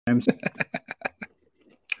The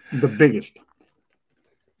biggest.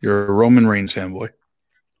 You're a Roman Reigns fanboy.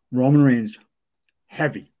 Roman Reigns,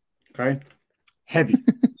 heavy. Okay, heavy.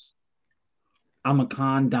 I'm a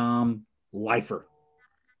condom lifer.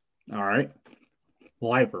 All right,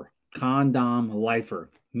 lifer, condom lifer.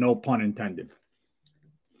 No pun intended.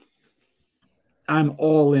 I'm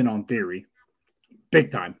all in on Theory,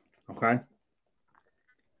 big time. Okay,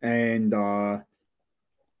 and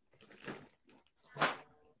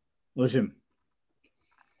listen,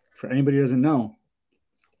 for anybody who doesn't know,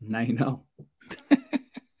 now you know.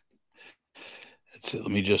 That's it.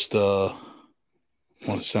 Let me just want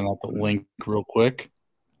to send out the link real quick.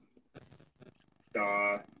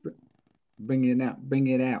 Bring it out. Bring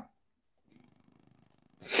it out.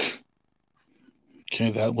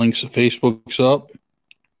 Okay, that link's to Facebook's up.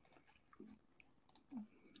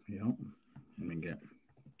 Yep. Let me get.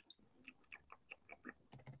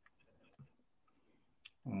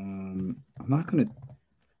 I'm not gonna.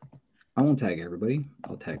 I won't tag everybody.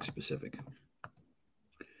 I'll tag specific.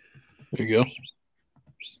 There you go.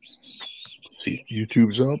 See,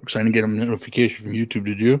 YouTube's up. Because I didn't get a notification from YouTube.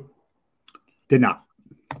 Did you? Did not.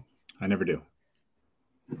 I never do.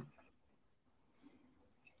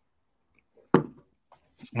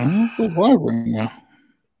 I don't feel live right now.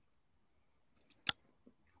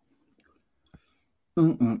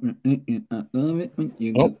 Oh,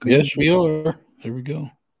 yes, we are. Here we go.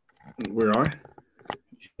 We are?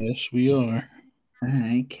 Yes, we are.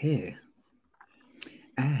 I care.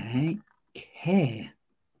 I care.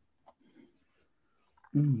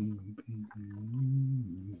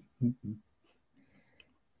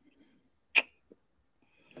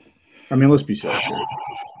 I mean, let's be serious.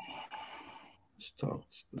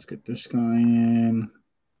 Let's get this guy in.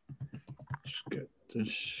 Let's get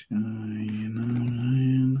this guy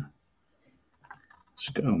in. Let's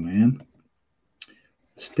go, man.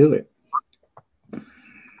 Let's do it.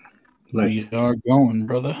 We are going,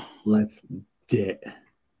 brother. Let's dip.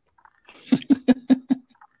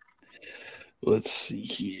 Let's see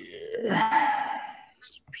here.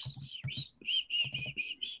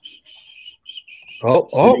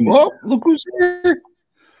 Oh, look who's here.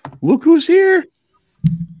 Look who's here.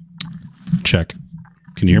 Check.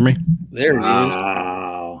 Can you hear me? There he is.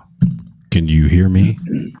 Wow. Can you hear me?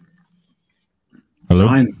 Hello?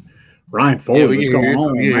 Ryan Foley, what's going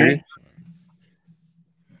on, man?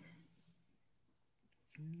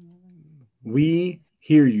 We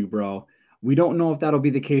hear you, bro. We don't know if that'll be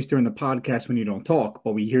the case during the podcast when you don't talk,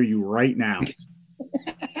 but we hear you right now.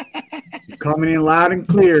 You're coming in loud and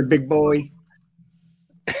clear, big boy.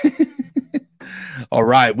 All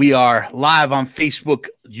right, we are live on Facebook,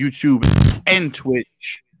 YouTube, and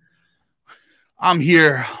Twitch. I'm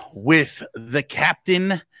here with the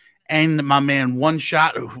captain and my man One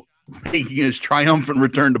Shot making his triumphant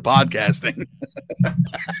return to podcasting.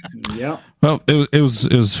 Yep. Well, it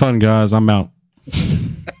was fun, guys. I'm out.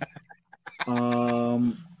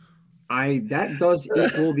 That does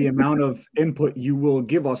equal the amount of input you will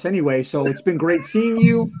give us anyway. So it's been great seeing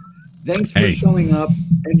you. Thanks for showing up,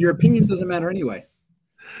 and your opinion doesn't matter anyway.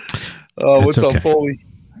 What's up, Foley?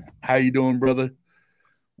 How you doing, brother?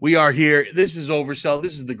 We are here. This is Oversell.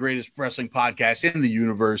 This is the greatest wrestling podcast in the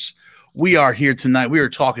universe. We are here tonight. We are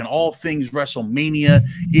talking all things WrestleMania.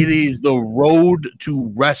 It is the road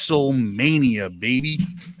to WrestleMania, baby.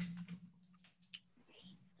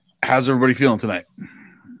 How's everybody feeling tonight?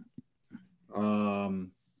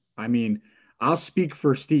 I mean, I'll speak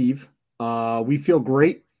for Steve. We feel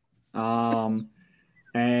great.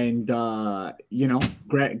 And you know,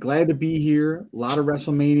 glad to be here. A lot of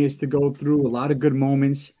WrestleManias to go through, a lot of good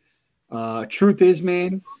moments. Truth is,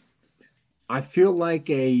 man, I feel like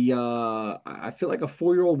a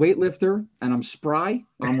 4-year-old weightlifter, and I'm spry.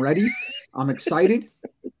 I'm ready. I'm excited.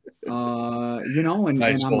 You know, and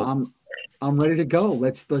I'm ready to go.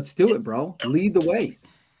 Let's do it, bro. Lead the way.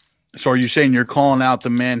 So are you saying you're calling out the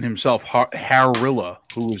man himself, Harilla,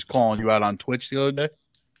 who was calling you out on Twitch the other day?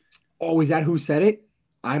 Oh, is that who said it?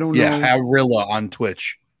 I don't know. Yeah, Harilla on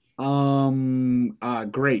Twitch.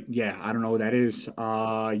 Great. Yeah, I don't know who that is.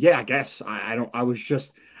 Yeah, I guess I was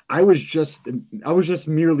just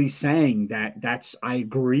merely saying that's I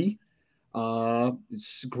agree.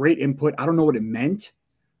 It's great input. I don't know what it meant.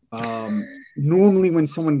 Normally when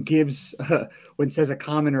someone says a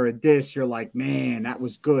comment or a diss, you're like, man, that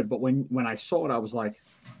was good. But when I saw it, I was like,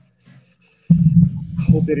 I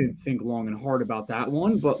hope they didn't think long and hard about that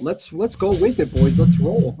one, but let's go with it, boys. Let's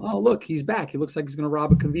roll. Oh, look, he's back. He looks like he's going to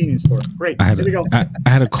rob a convenience store. Great. Here we go. I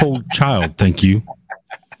had a cold child. Thank you.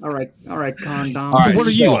 All right, condom. All right, what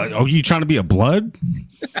are you? Are you trying to be a blood?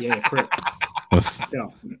 Yeah, correct.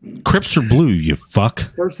 Crips are blue, you fuck.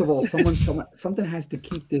 First of all, something has to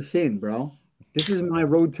keep this in, bro. This is my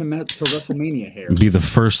road to WrestleMania here. Be the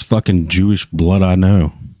first fucking Jewish blood I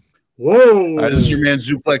know. Whoa! This is your man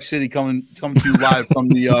Zuplex City coming to you live from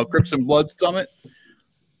the Crips and Blood Summit.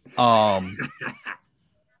 All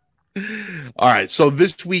right, so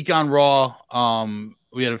this week on Raw,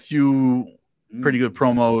 we had a few pretty good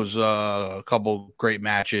promos, a couple great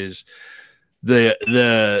matches.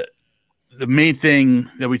 The main thing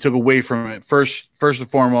that we took away from it, first and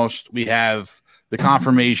foremost, we have the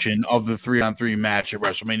confirmation of the 3-on-3 match at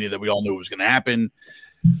WrestleMania that we all knew was going to happen.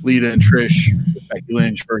 Lita and Trish, Becky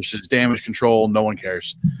Lynch versus Damage Control. No one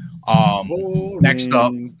cares. Next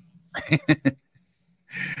up,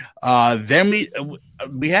 then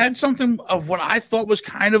we had something of what I thought was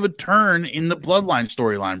kind of a turn in the Bloodline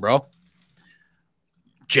storyline, bro.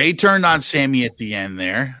 Jay turned on Sammy at the end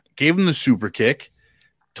there, gave him the super kick,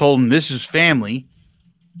 told him this is family.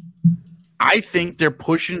 I think they're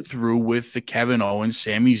pushing through with the Kevin Owens,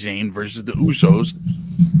 Sami Zayn versus the Usos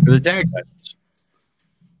for the tag titles.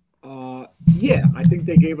 Yeah, I think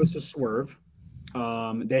they gave us a swerve.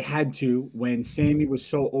 They had to when Sammy was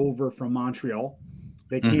so over from Montreal.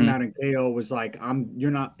 They came out and KO was like,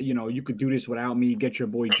 you're not, you could do this without me. Get your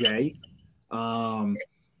boy Jay.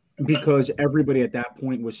 Because everybody at that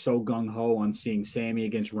point was so gung-ho on seeing Sammy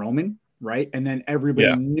against Roman, right? And then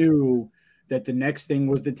everybody knew that the next thing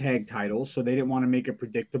was the tag titles, so they didn't want to make it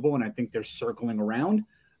predictable, and I think they're circling around.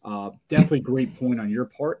 Definitely great point on your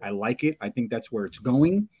part. I like it. I think that's where it's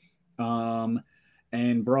going.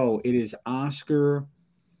 And, bro, it is Oscar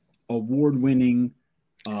award-winning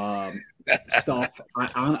stuff. I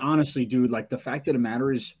honestly, dude, like the fact of the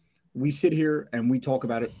matter is we sit here and we talk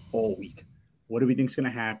about it all week. What do we think is going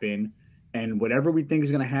to happen? And whatever we think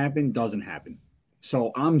is going to happen doesn't happen.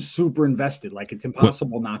 So I'm super invested. Like it's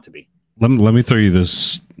impossible not to be. Let me throw you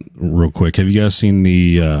this real quick. Have you guys seen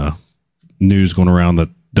the news going around that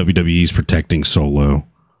WWE's protecting Solo,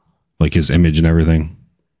 like his image and everything?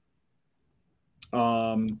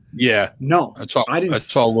 Yeah. No. I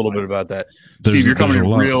saw a little bit about that. Steve, you're coming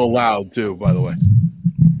in real loud too, by the way.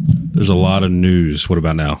 There's a lot of news. What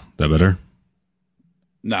about now? That better?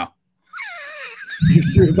 No.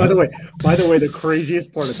 By the way, the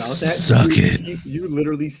craziest part about that, Suck it. You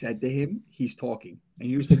literally said to him, he's talking, and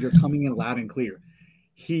you said you're coming in loud and clear.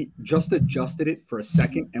 He just adjusted it for a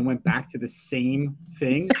second and went back to the same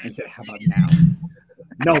thing and said, "How about now?"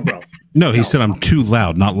 No, bro. No, he said I'm too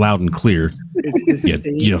loud, not loud and clear. It's the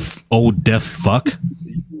same. You old deaf fuck.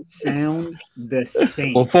 You sound the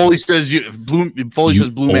same. Well, Foley says Blue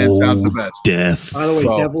Man sounds the best. Deaf. By the way,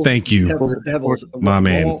 Devils, thank you, Devils, my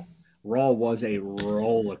man. Raw was a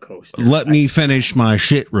roller coaster. Let me finish my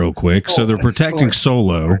shit real quick. So they're protecting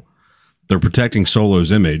Solo. They're protecting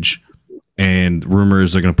Solo's image, and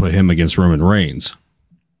rumors are going to put him against Roman Reigns.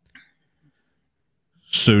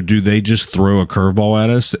 So do they just throw a curveball at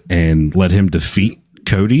us and let him defeat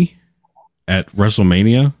Cody at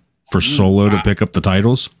WrestleMania for Solo to pick up the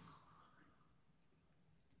titles?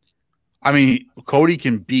 I mean, Cody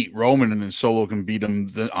can beat Roman, and then Solo can beat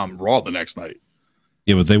him on Raw the next night.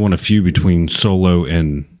 Yeah, but they want a feud between Solo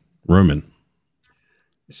and Roman.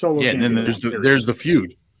 And then there's the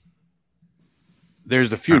feud. There's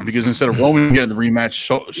the feud because instead of Roman getting the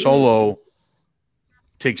rematch, Solo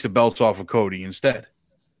takes the belts off of Cody instead.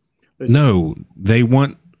 No, they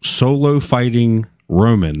want Solo fighting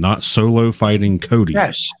Roman, not Solo fighting Cody.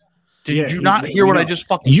 Yes. Did you not hear what I just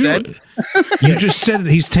fucking said? You just said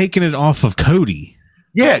he's taking it off of Cody.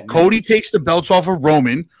 Yeah, Cody takes the belts off of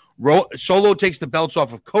Roman. Solo takes the belts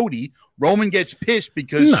off of Cody. Roman gets pissed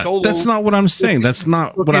because Solo. That's not what I'm saying. That's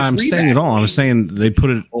not what I'm saying at all. I'm saying they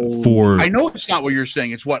put it for. I know it's not what you're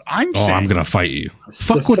saying. It's what I'm saying. I'm gonna fight you.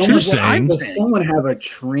 Fuck what you're saying. Does someone have a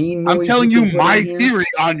train? I'm telling you my theory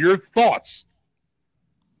on your thoughts.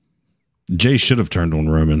 Jay should have turned on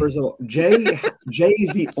Roman. First of all, Jay is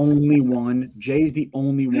the only one. Jay's the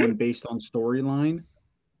only one based on storyline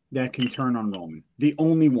that can turn on Roman. The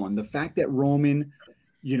only one. The fact that Roman,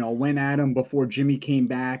 went at him before Jimmy came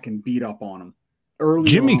back and beat up on him.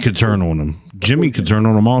 Jimmy could turn on him. Jimmy could turn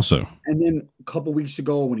on him also. And then a couple weeks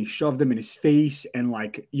ago when he shoved him in his face and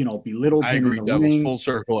belittled him. I agree. In the That ring, was full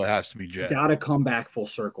circle. It has to be Jay. Got to come back full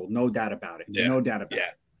circle. No doubt about it. Yeah. No doubt about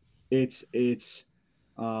it. It's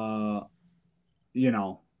the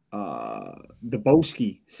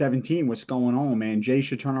Boski 17. What's going on, man? Jay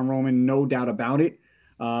should turn on Roman. No doubt about it.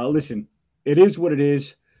 Listen, it is what it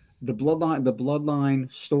is. The bloodline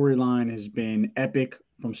storyline has been epic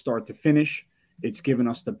from start to finish. It's given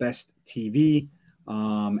us the best TV.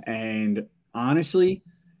 And honestly,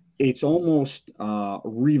 it's almost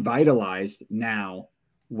revitalized now,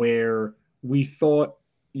 where we thought,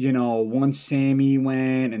 once Sammy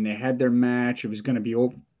went and they had their match, it was going to be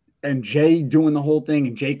over. And Jay doing the whole thing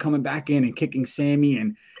and Jay coming back in and kicking Sammy.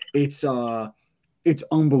 And it's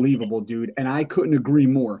unbelievable, dude. And I couldn't agree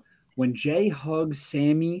more. When Jay hugs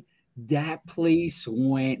Sammy, that place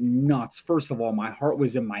went nuts. First of all, my heart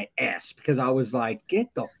was in my ass because I was like,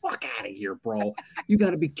 get the fuck out of here, bro. You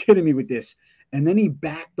got to be kidding me with this. And then he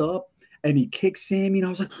backed up and he kicked Sammy, and I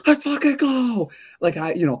was like, let's fucking go. Like,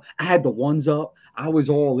 I had the ones up. I was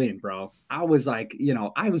all in, bro. I was like,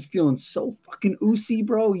 I was feeling so fucking oozy,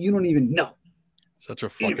 bro. You don't even know. Such a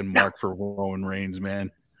fucking mark for Roman Reigns,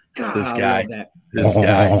 man. God, this guy. This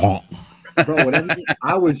guy. Bro,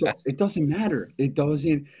 it doesn't matter. It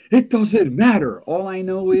doesn't matter. All I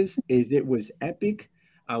know is it was epic.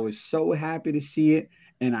 I was so happy to see it.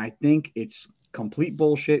 And I think it's complete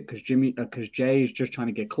bullshit because Jay is just trying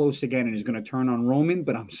to get close again and is going to turn on Roman,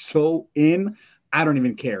 but I'm so in, I don't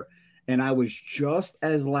even care. And I was just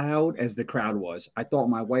as loud as the crowd was. I thought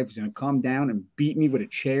my wife was going to come down and beat me with a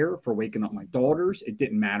chair for waking up my daughters. It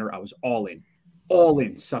didn't matter. I was all in,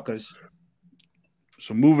 suckers.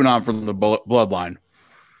 So moving on from the bloodline,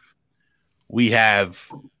 we have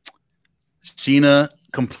Cena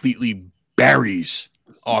completely buries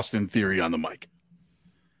Austin Theory on the mic.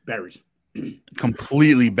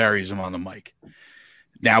 Completely buries him on the mic.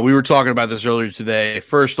 Now, we were talking about this earlier today.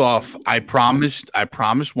 First off, I promised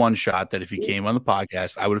One Shot that if he came on the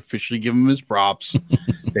podcast, I would officially give him his props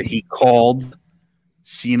that he called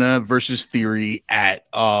Cena versus Theory at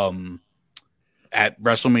WrestleMania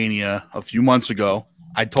a few months ago.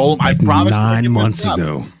 I told him, I promised 9 months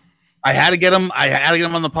ago. I had to get him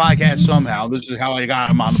on the podcast somehow. This is how I got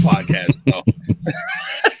him on the podcast. So.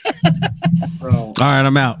 Bro. All right,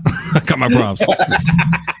 I'm out. I got my props.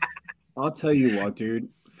 I'll tell you what, dude.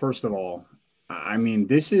 First of all, I mean,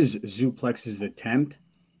 this is Zuplex's attempt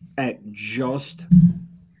at just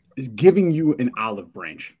giving you an olive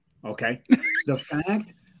branch, okay? The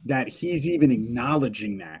fact that he's even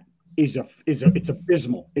acknowledging that it's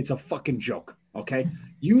abysmal. It's a fucking joke, okay?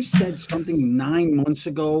 You said something 9 months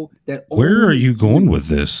ago that where are you going with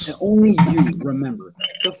this? That only you remember.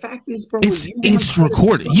 The fact is, bro, it's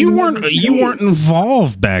recorded. You weren't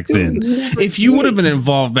involved back then. If you would have been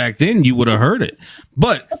involved back then, you would have heard it.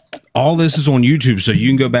 But all this is on YouTube, so you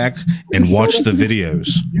can go back and watch the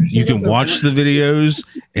videos. You can watch the videos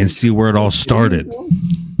and see where it all started.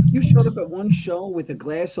 You showed up at one show with a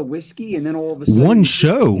glass of whiskey, and then all of a sudden, one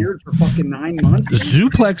show for fucking 9 months.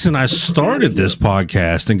 Zuplex and I started this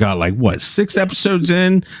podcast and got 6 episodes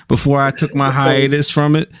in before I took my hiatus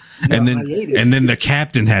from it, and then the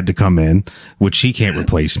captain had to come in, which he can't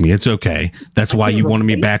replace me. It's okay. That's why you wanted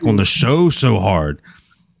me back on the show so hard,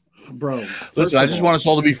 bro. Listen, I just want us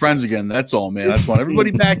all to be friends again. That's all, man. I just want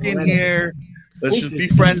everybody back in here. Let's just be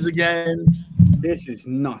friends again. This is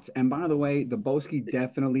nuts. And by the way, the Boski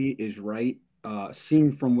definitely is right.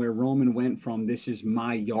 Seeing from where Roman went from this is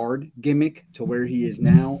my yard gimmick to where he is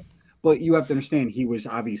now. But you have to understand, he was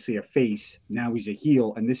obviously a face. Now he's a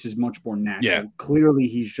heel, and this is much more natural. Yeah. Clearly,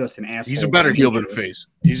 he's just an asshole. He's a better heel than a face.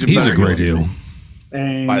 He's a great heel.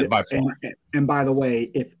 And by far. And by the way,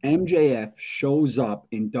 if MJF shows up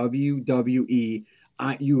in WWE,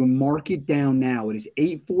 you mark it down now. It is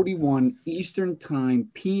 8:41 Eastern Time,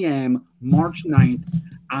 PM, March 9th.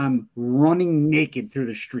 I'm running naked through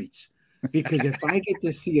the streets because if I get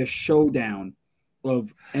to see a showdown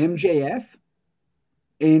of MJF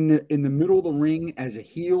in the middle of the ring as a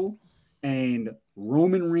heel and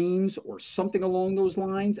Roman Reigns or something along those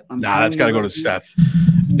lines, that's got to go to Seth.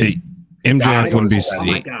 Hey, MJF wouldn't be.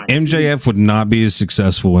 MJF would not be as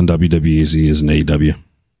successful in WWE as he is in AEW.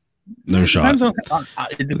 No shot.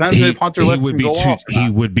 It depends if Hunter lets him go off. He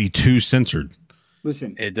would be too censored.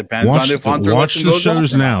 Listen, it depends on if Hunter lets him go off. Watch the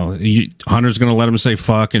shows now. Hunter's going to let him say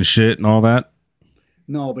fuck and shit and all that.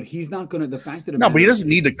 No, but he's not going to. The fact that but he doesn't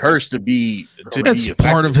need to curse to be. That's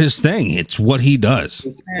part of his thing. It's what he does.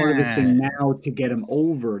 It's part of his thing now to get him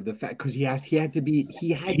over the fact because he's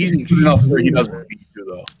good enough where he doesn't need to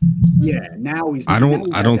though. Yeah, now he's. I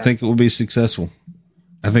don't think it will be successful.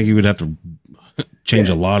 I think he would have to change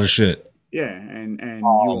a lot of shit. Yeah, and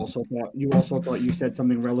you also thought you said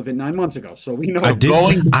something relevant 9 months ago. So we know.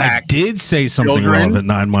 I did say something relevant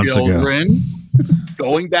 9 months ago.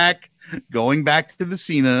 Going back to the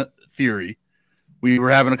Cena theory, we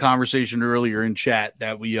were having a conversation earlier in chat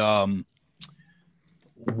that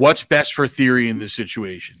what's best for Theory in this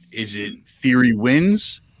situation? Is it Theory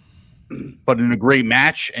wins, but in a great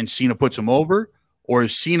match and Cena puts him over, or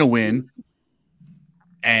is Cena win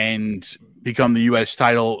and become the U.S.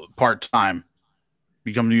 title part-time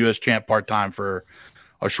become the U.S. champ part-time for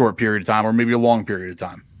a short period of time or maybe a long period of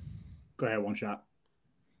time. Go ahead, one shot.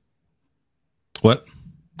 What?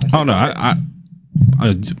 Oh, no. I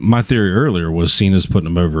my theory earlier was Cena's putting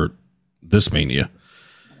him over at this Mania.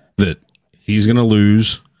 That he's going to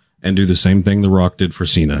lose and do the same thing The Rock did for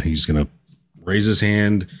Cena. He's going to raise his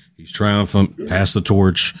hand. He's triumphant, pass the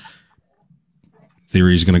torch.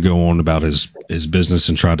 Theory's going to go on about his business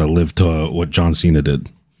and try to live to what John Cena did.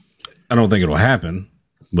 I don't think it'll happen,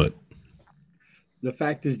 but the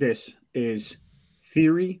fact is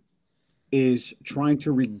Theory is trying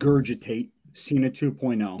to regurgitate Cena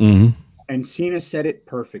 2.0, and Cena said it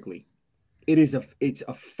perfectly. It's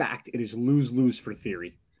a fact. It is lose-lose for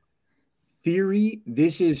Theory. Theory,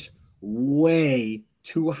 this is way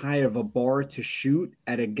too high of a bar to shoot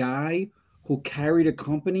at a guy who carried a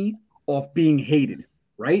company off being hated,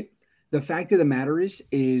 right? The fact of the matter is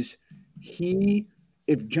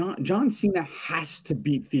if John Cena has to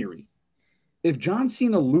beat Theory. If John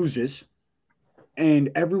Cena loses and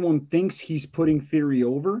everyone thinks he's putting Theory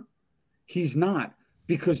over, he's not,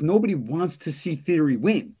 because nobody wants to see Theory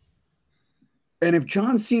win. And if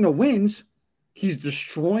John Cena wins, he's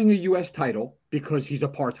destroying a U.S. title because he's a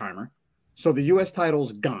part-timer. So the U.S.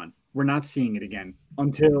 title's gone. We're not seeing it again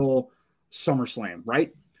until SummerSlam,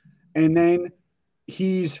 right? And then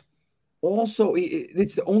he's also,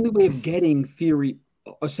 it's the only way of getting Theory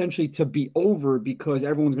essentially to be over, because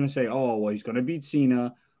everyone's going to say, oh, well, he's going to beat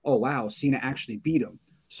Cena. Oh, wow, Cena actually beat him.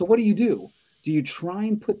 So what do? Do you try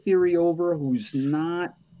and put Theory over, who's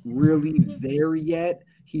not really there yet?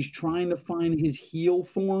 He's trying to find his heel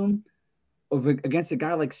form against a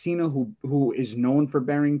guy like Cena who is known for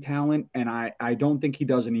bearing talent, and I don't think he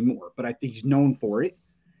does anymore, but I think he's known for it.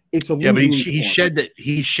 It's a but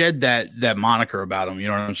he shed that moniker about him. You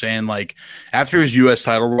know what I'm saying? Like after his U.S.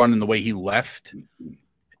 title run and the way he left,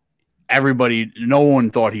 no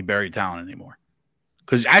one thought he buried talent anymore.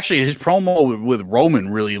 Because actually, his promo with Roman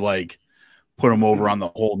really like put him over on the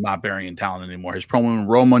whole not burying talent anymore. His promo with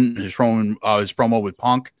Roman, his promo with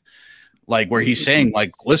Punk, like where he's saying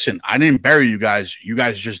like, "Listen, I didn't bury you guys. You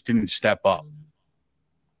guys just didn't step up."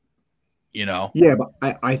 You know? Yeah, but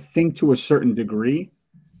I think to a certain degree.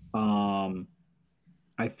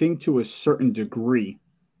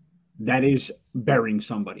 That is burying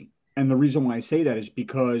somebody. And the reason why I say that is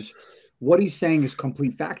because what he's saying is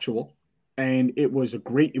complete factual. And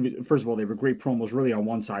first of all, they were great promos really on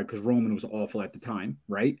one side because Roman was awful at the time,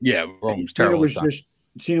 right? Yeah, Roman was terrible.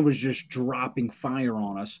 Cena was just dropping fire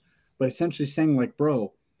on us, but essentially saying like,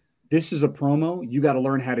 bro, this is a promo. You got to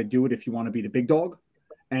learn how to do it if you want to be the big dog.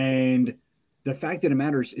 And the fact of the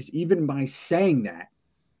matter is even by saying that,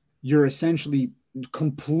 you're essentially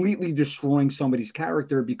completely destroying somebody's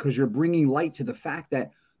character because you're bringing light to the fact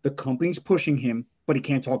that the company's pushing him, but he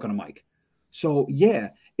can't talk on a mic. So yeah,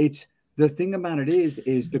 it's the thing about it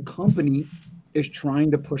is the company is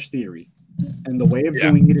trying to push Theory, and the way of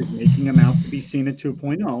doing it is making him out to be Cena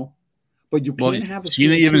 2.0. But you can't have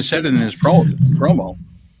Cena even said it in his promo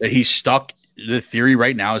that he's stuck. The Theory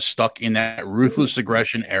right now is stuck in that ruthless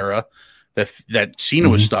aggression era that Cena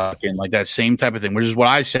was stuck in, like that same type of thing, which is what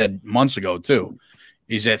I said months ago too,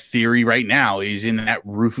 is that Theory right now is in that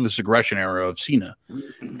ruthless aggression era of Cena.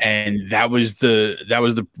 And that was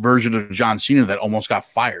the version of John Cena that almost got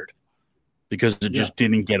fired because it just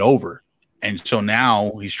didn't get over. And so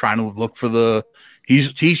now he's trying to look for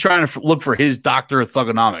he's trying to look for his doctor of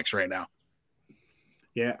thugonomics right now.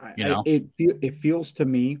 Yeah. It feels to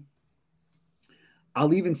me,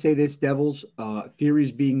 I'll even say this, Devils,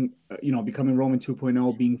 Theory's being, becoming Roman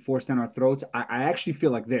 2.0, being forced down our throats. I actually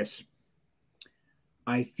feel like this.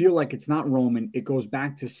 I feel like it's not Roman. It goes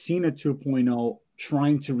back to Cena 2.0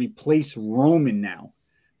 trying to replace Roman now.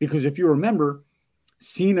 Because if you remember,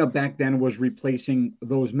 Cena back then was replacing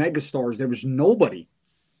those megastars. There was nobody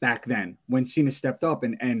back then when Cena stepped up.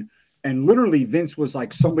 And literally Vince was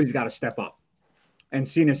like, somebody's got to step up. And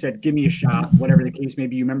Cena said, give me a shot, whatever the case may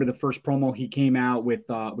be. You remember the first promo he came out with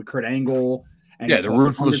Kurt Angle. And the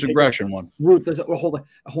ruthless aggression one. Ruthless, a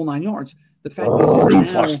whole 9 yards. The fact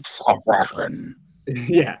is aggression.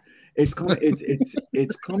 Yeah, it's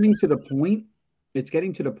coming to the point. It's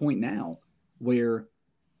getting to the point now where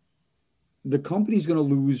the company's going to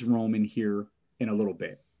lose Roman here in a little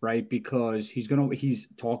bit, right? Because he's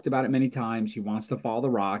talked about it many times. He wants to follow The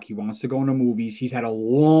Rock. He wants to go into movies. He's had a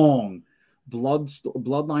long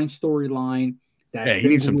bloodline storyline. He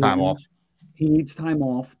needs some time off. He needs time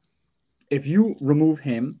off. If you remove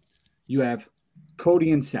him, you have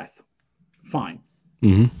Cody and Seth. Fine.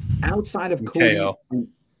 Mm-hmm. Outside of Cody KO.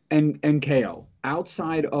 And KO,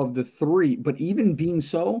 outside of the three, but even being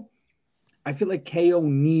so, I feel like KO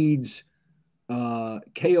needs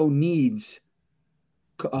KO needs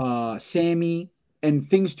Sammy and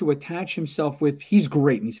things to attach himself with. He's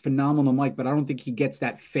great and he's phenomenal, Mike, but I don't think he gets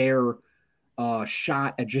that fair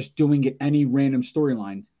shot at just doing it any random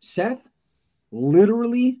storyline. Seth,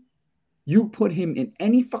 literally, you put him in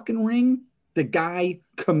any fucking ring, the guy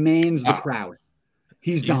commands the crowd.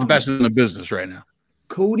 He's the best in the business right now.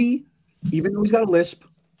 Cody, even though he's got a lisp,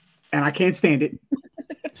 and I can't stand it,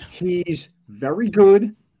 he's very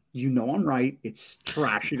good. You know I'm right. It's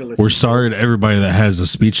trashy to listen. We're sorry to everybody that has a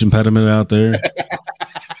speech impediment out there.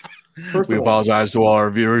 We apologize to all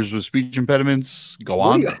our viewers with speech impediments. Go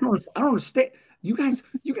on. I don't understand. You guys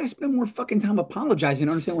spend more fucking time apologizing.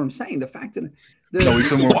 Understand what I'm saying? The fact that no, we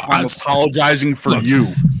spend more time apologizing for you.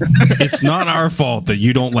 It's not our fault that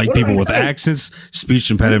you don't like people with accents,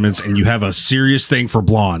 speech impediments, and you have a serious thing for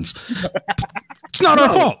blondes. It's not our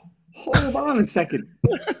fault. Hold on a second.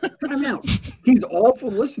 Time out. He's awful.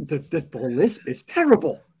 Listen, the lisp is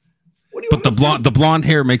terrible. What do you but the blonde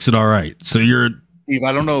hair makes it all right. So you're. Steve,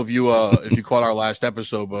 I don't know if you caught our last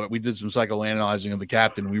episode, but we did some psychoanalyzing of the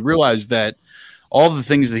captain. We realized that all the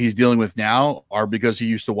things that he's dealing with now are because he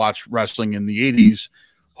used to watch wrestling in the 80s.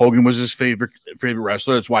 Hogan was his favorite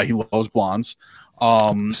wrestler. That's why he loves blondes.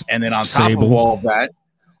 And then on top of all of that,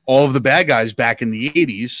 all of the bad guys back in the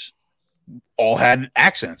 80s all had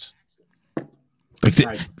accents. Like,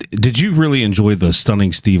 did you really enjoy the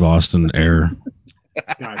stunning Steve Austin era?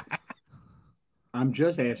 Guys, I'm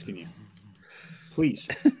just asking you. Please,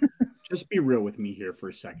 just be real with me here for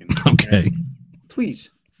a second. Okay. Please.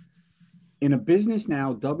 In a business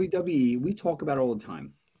now, WWE, we talk about it all the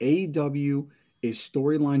time. AEW is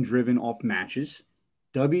storyline driven off matches.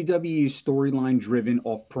 WWE is storyline driven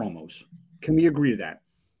off promos. Can we agree to that?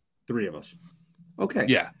 Three of us. Okay.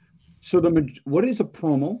 Yeah. So what is a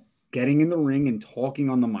promo? Getting in the ring and talking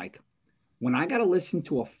on the mic. When I got to listen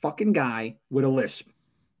to a fucking guy with a lisp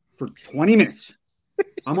for 20 minutes,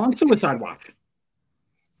 I'm on suicide watch.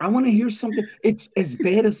 I want to hear something. It's as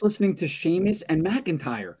bad as listening to Sheamus and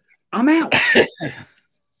McIntyre. I'm out.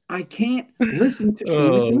 I can't listen to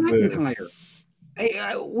Sheamus and McIntyre. Hey,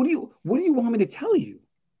 what do you want me to tell you?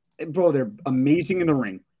 Bro, they're amazing in the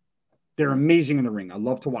ring. They're amazing in the ring. I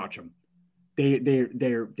love to watch them.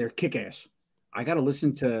 They're kick-ass. I got to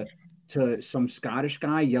listen to some Scottish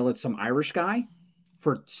guy yell at some Irish guy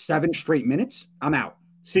for 7 straight minutes. I'm out.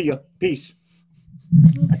 See ya. Peace.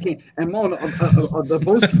 I can't. And Mike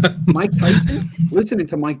Tyson, listening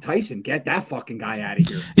to Mike Tyson, get that fucking guy out of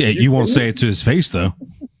here. Yeah, you won't say it to his face, though.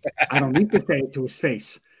 I don't need to say it to his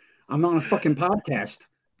face. I'm on a fucking podcast.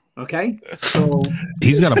 Okay? So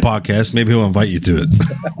he's got a podcast. Maybe he'll invite you to it.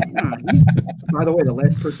 By the way, the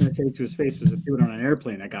last person to say it to his face was a dude on an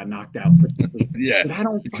airplane that got knocked out. Yeah, but I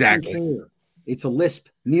don't exactly care. It's a lisp.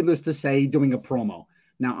 Needless to say, doing a promo.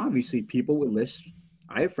 Now, obviously, people with lisps,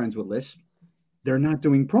 I have friends with lisps. They're not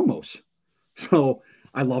doing promos. So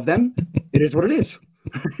I love them. It is what it is.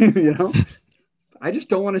 You know, I just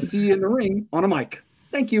don't want to see you in the ring on a mic.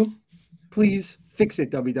 Thank you. Please fix it,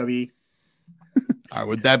 WWE. All right.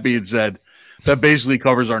 With that being said, that basically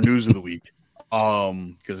covers our news of the week.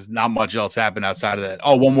 Because not much else happened outside of that.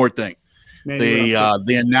 Oh, one more thing. They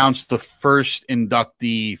announced the first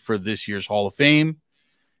inductee for this year's Hall of Fame,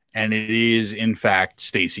 and it is in fact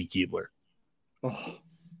Stacy Keibler. Oh.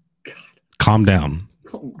 Calm down.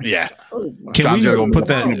 Yeah. Can we put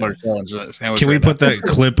that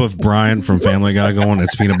clip of Brian from Family Guy going?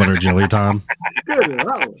 It's peanut butter jelly time.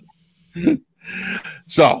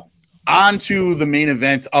 So, on to the main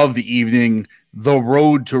event of the evening, the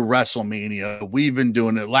road to WrestleMania. We've been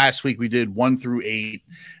doing it. Last week we did 1 through 8.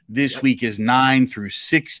 This week is 9 through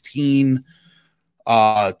 16.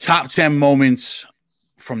 Top 10 moments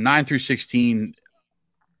from 9 through 16.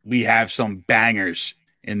 We have some bangers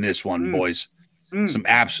in this one, boys. Some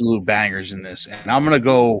absolute bangers in this. And I'm going to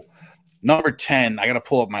go number 10. I got to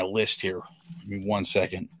pull up my list here. Give me 1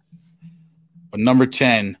 second. But number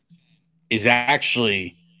 10 is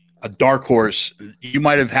actually a dark horse. You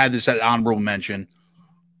might have had this at honorable mention,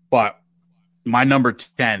 but my number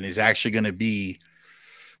 10 is actually going to be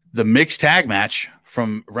the mixed tag match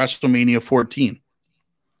from WrestleMania 14.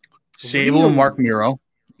 Sable and Mark Miro.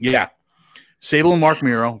 Yeah. Sable and Mark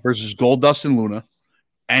Miro versus Goldust and Luna.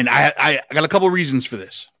 And I got a couple reasons for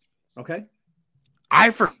this. Okay.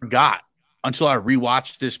 I forgot until I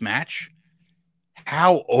rewatched this match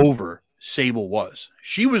how over Sable was.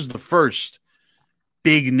 She was the first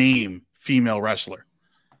big name female wrestler.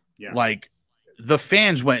 Yeah. Like the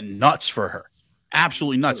fans went nuts for her.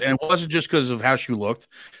 Absolutely nuts. And it wasn't just because of how she looked,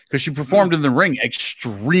 because she performed in the ring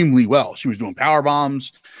extremely well. She was doing power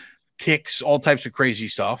bombs, kicks, all types of crazy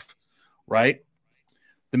stuff. Right.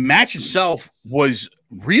 The match itself was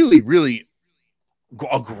really, really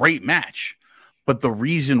a great match. But the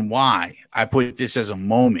reason why I put this as a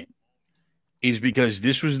moment is because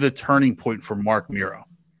this was the turning point for Mark Miro.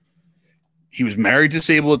 He was married to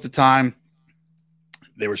Sable at the time.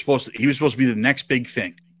 He was supposed to be the next big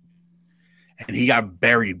thing. And he got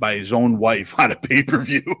buried by his own wife on a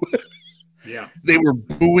pay-per-view. Yeah. They were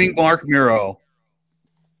booing Mark Miro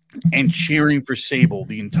and cheering for Sable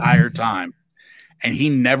the entire time. And he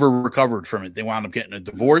never recovered from it. They wound up getting a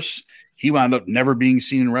divorce. He wound up never being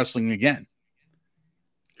seen in wrestling again.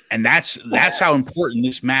 And that's how important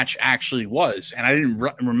this match actually was. And I didn't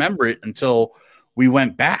remember it until we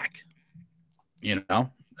went back. You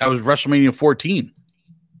know, that was WrestleMania 14.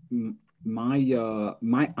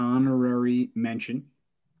 My honorary mention.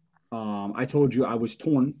 I told you I was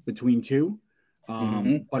torn between two.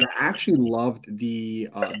 But I actually loved the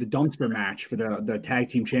dumpster match for the tag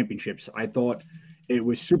team championships. I thought it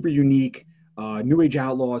was super unique. New Age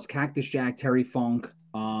Outlaws, Cactus Jack, Terry Funk,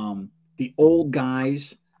 the old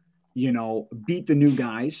guys, you know, beat the new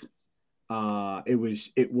guys. It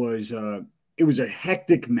was a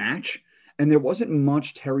hectic match, and there wasn't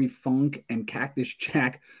much Terry Funk and Cactus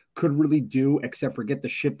Jack could really do except for get the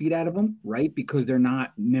shit beat out of them, right? Because they're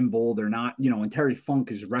not nimble, they're not, you know, and Terry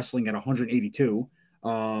Funk is wrestling at 182.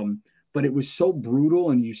 But it was so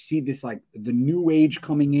brutal, and you see this like the new age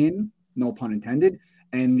coming in, no pun intended,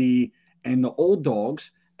 and the old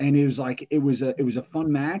dogs, and it was a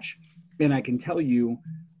fun match. And I can tell you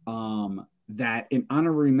that an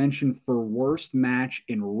honorary mention for worst match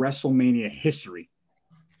in WrestleMania history,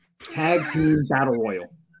 tag team battle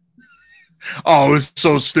royal. Oh, it was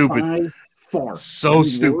so stupid. By far, so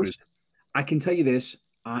stupid. Worst. I can tell you this: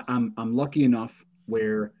 I'm lucky enough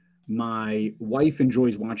where my wife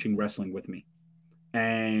enjoys watching wrestling with me,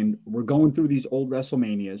 and we're going through these old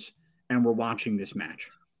WrestleManias, and we're watching this match.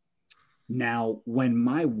 Now, when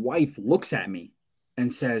my wife looks at me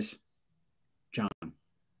and says, "John,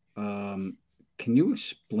 can you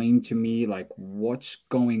explain to me like what's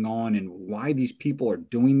going on and why these people are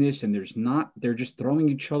doing this? And they're just throwing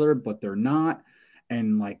each other, but they're not.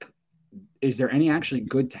 And like, is there any actually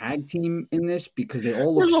good tag team in this? Because they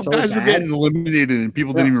all look so guys bad. Were getting eliminated, and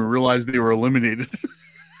people didn't even realize they were eliminated."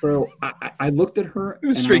 Bro, I looked at her. It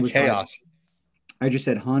was straight chaos. Like, I just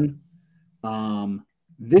said, "Hun,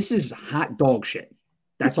 this is hot dog shit."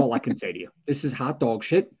 That's all I can say to you. This is hot dog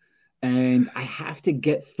shit. And I have to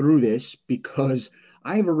get through this because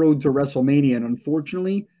I have a road to WrestleMania. And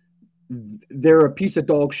unfortunately, they're a piece of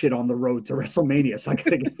dog shit on the road to WrestleMania. So I got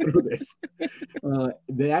to get through this.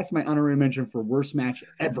 That's my honorary mention for worst match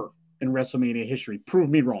ever in WrestleMania history. Prove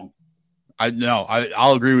me wrong.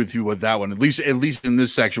 I'll agree with you with that one. At least in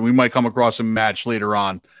this section, we might come across a match later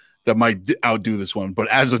on that might outdo this one. But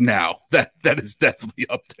as of now, that is definitely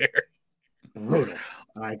up there. Brutal.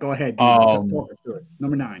 All right, go ahead. Dude.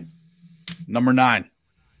 Number 9.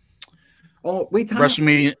 Oh, wait, time.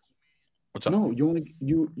 WrestleMania. What's up? No,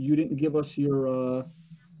 you didn't give us your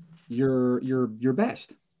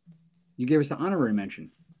best. You gave us the honorary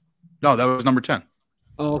mention. No, that was number 10.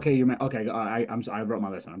 Oh, okay. Okay. I wrote my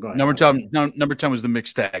list down. Go ahead. Number 10 was the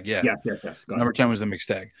mixed tag. Yeah. Yes. Go Number 10 was the mixed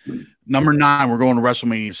tag. Number 9, we're going to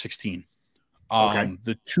WrestleMania 16. Okay.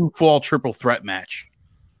 The 2-fall triple threat match.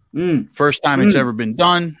 First time it's ever been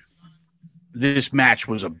done. This match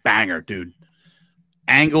was a banger, dude.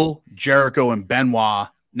 Angle, Jericho, and Benoit.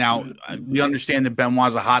 Now, we understand that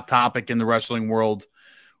Benoit's a hot topic in the wrestling world.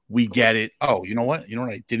 We get it. Oh, you know what? You know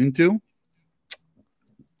what I didn't do?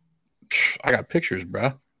 I got pictures,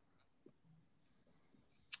 bro.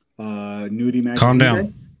 Nudie match. Calm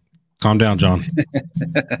down. Calm down, John.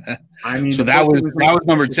 I mean, so that was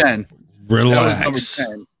number 10. Relax. That was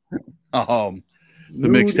number 10. The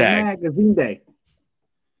mixed tag. Magazine day.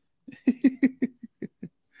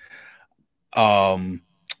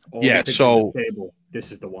 Yeah, so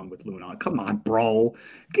this is the one with Luna. Come on, bro.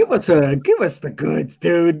 Give us the goods,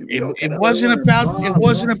 dude. It wasn't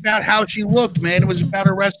about how she looked, man. It was about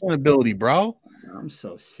her wrestling ability, bro. I'm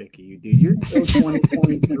so sick of you, dude. You're so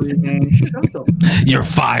 2023, man. Shut the You're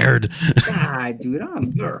fired. God, dude,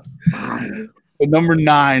 you're fired. So number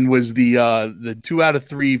 9 was the 2 out of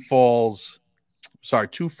 3 falls. Sorry,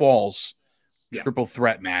 2 falls triple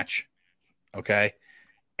threat match. Okay.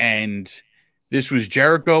 And this was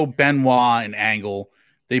Jericho, Benoit, and Angle.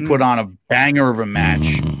 They put on a banger of a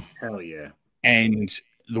match. Hell yeah. And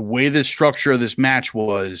the way the structure of this match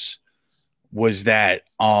was that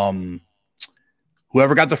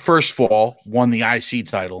whoever got the first fall won the IC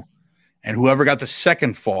title, and whoever got the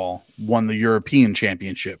second fall won the European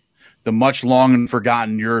Championship, the much long and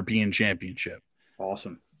forgotten European Championship.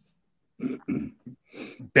 Awesome.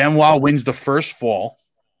 Benoit wins the first fall,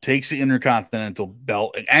 takes the Intercontinental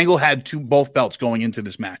belt. Angle had both belts going into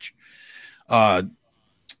this match.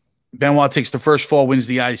 Benoit takes the first fall, wins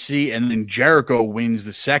the IC, and then Jericho wins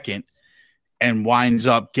the second and winds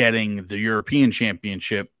up getting the European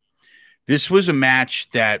Championship. This was a match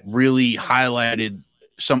that really highlighted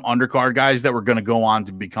some undercard guys that were going to go on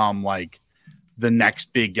to become like the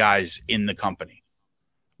next big guys in the company.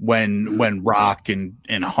 When Rock and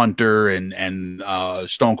Hunter and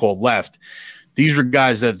Stone Cold left, these were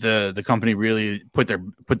guys that the company really put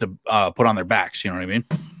on their backs. You know what I mean?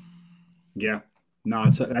 Yeah. No,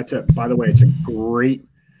 by the way,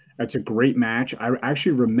 that's a great match. I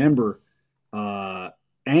actually remember Angle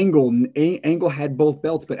had both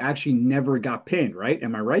belts, but actually never got pinned, right?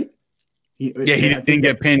 Am I right? He didn't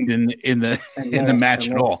get pinned in the match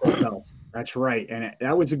at all. That's right. And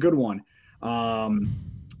that was a good one. I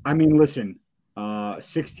mean, listen,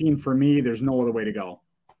 16 for me, there's no other way to go.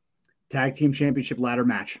 Tag team championship ladder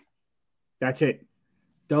match. That's it.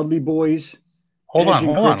 Dudley Boys. Hold on.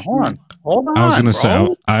 I was going to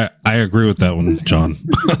say, I agree with that one, John.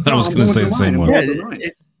 I was going to say the same one.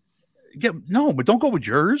 But don't go with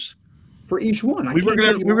yours. For each one, we were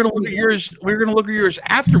gonna look at yours. We were gonna look at yours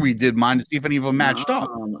after we did mine to see if any of them matched up.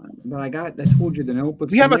 But I told you the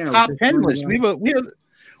notebooks. We have a top 10 list. We're gonna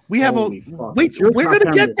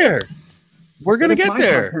get there. We're gonna get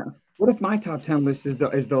there. What if my top 10 list is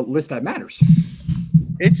the list that matters?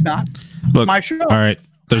 It's not. Look, my show. All right.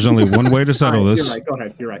 There's only one way to settle this. You're right. Go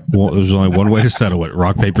ahead. You're right. Well, there's only one way to settle it.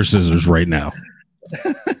 Rock, paper, scissors right now.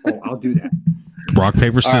 Oh, I'll do that. Rock,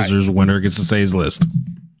 paper, scissors. Right. Winner gets to say his list.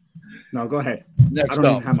 No, go ahead. Next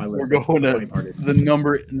up, we're going to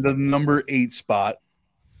the number 8 spot.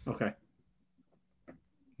 Okay.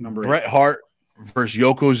 Number 8. Bret Hart versus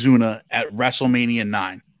Yokozuna at WrestleMania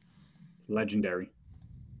 9. Legendary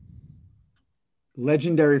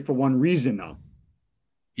for one reason, though.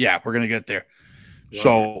 Yeah, we're gonna get there. Love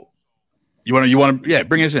so, it. you want to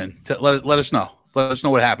bring us in. Let us know. Let us know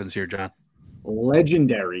what happens here, John.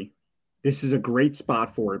 Legendary. This is a great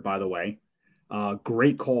spot for it, by the way.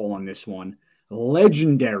 Great call on this one.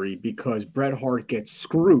 Legendary because Bret Hart gets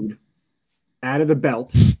screwed out of the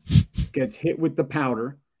belt, gets hit with the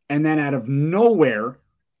powder, and then out of nowhere,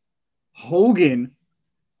 Hogan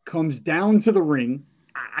comes down to the ring.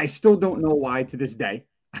 I still don't know why to this day.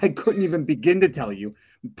 I couldn't even begin to tell you.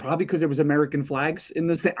 Probably because there was American flags in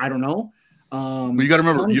this thing. I don't know. But you got to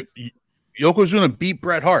remember, Yokozuna beat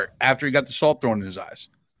Bret Hart after he got the salt thrown in his eyes.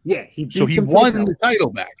 Yeah, he won the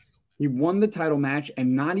title back. He won the title match,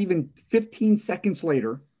 and not even 15 seconds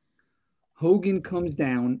later, Hogan comes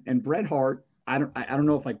down, and Bret Hart. I don't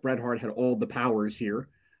know if like Bret Hart had all the powers here.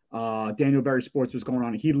 Daniel Berry Sports was going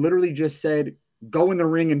on. He literally just said, "Go in the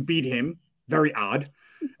ring and beat him." Very odd.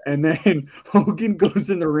 And then Hogan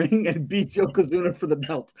goes in the ring and beats Yokozuna for the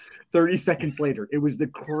belt 30 seconds later. It was the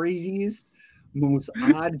craziest, most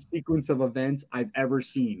odd sequence of events I've ever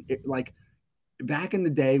seen. Like back in the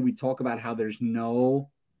day, we talk about how there's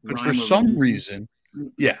no. But for some reason,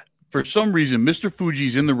 Mr.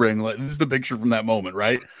 Fuji's in the ring. This is the picture from that moment,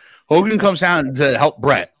 right? Hogan comes down to help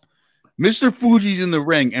Bret. Mr. Fuji's in the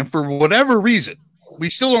ring, and for whatever reason,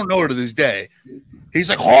 we still don't know to this day, he's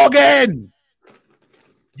like, Hogan,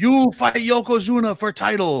 you fight Yokozuna for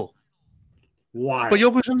title. Why? But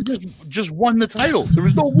Yokozuna just won the title. There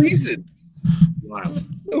was no reason. Wow.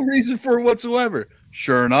 No reason for it whatsoever.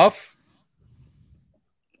 Sure enough,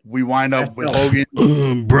 we wind up with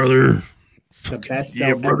Hogan. Brother. The best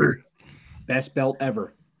belt ever. Best belt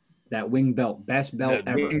ever. That wing belt. Best belt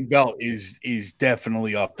ever. Wing belt is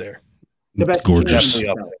definitely up there. The best gorgeous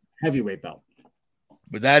belt. Heavyweight belt.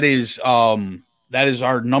 But that is our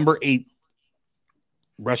number 8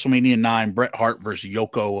 WrestleMania 9 Bret Hart versus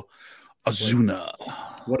Yokozuna.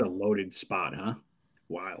 What a loaded spot, huh?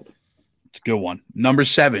 Wild. It's a good one. Number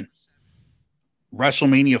 7,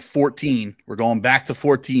 WrestleMania 14. We're going back to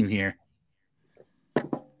 14 here.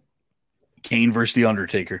 Kane versus The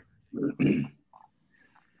Undertaker.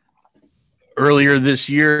 Earlier this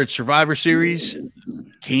year at Survivor Series,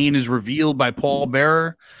 Kane is revealed by Paul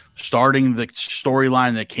Bearer, starting the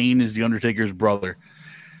storyline that Kane is The Undertaker's brother.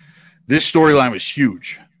 This storyline was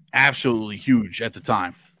huge, absolutely huge at the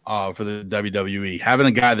time for the WWE. Having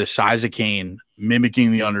a guy the size of Kane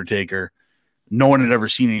mimicking The Undertaker, no one had ever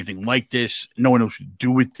seen anything like this. No one knows what to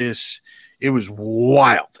do with this. It was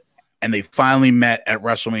wild. And they finally met at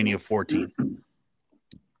WrestleMania 14.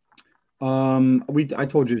 I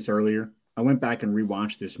told you this earlier. I went back and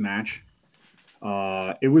rewatched this match.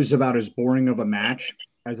 It was about as boring of a match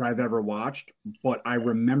as I've ever watched, but I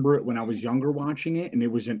remember it when I was younger watching it, and it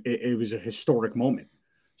was a historic moment.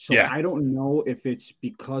 So I don't know if it's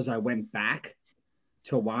because I went back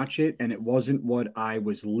to watch it and it wasn't what I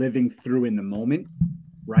was living through in the moment,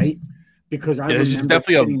 right? Because I remember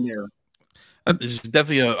sitting there. This is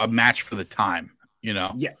definitely a match for the time, you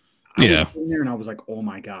know? Yeah. I was sitting there and I was like, oh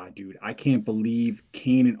my God, dude, I can't believe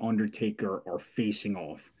Kane and Undertaker are facing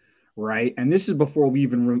off, right? And this is before we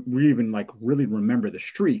even like really remember the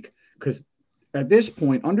streak, because at this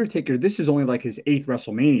point, Undertaker, this is only like his 8th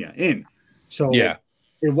WrestleMania in. So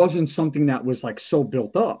it wasn't something that was like so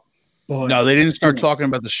built up. But no, they didn't start talking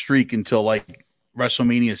about the streak until like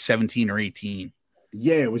WrestleMania 17 or 18.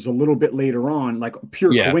 Yeah, it was a little bit later on, like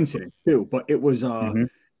pure coincidence too. But it was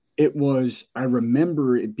I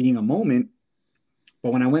remember it being a moment,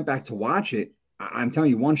 but when I went back to watch it, I'm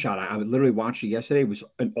telling you, one shot, I literally watched it yesterday. It was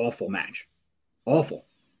an awful match. Awful.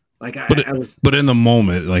 Like but in the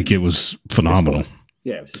moment, like it was phenomenal.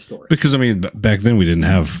 Yeah, it was historic. Because I mean, back then we didn't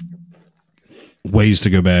have ways to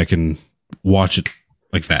go back and watch it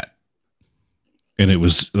like that. And it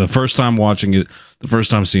was the first time watching it, the first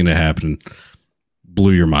time seeing it happen,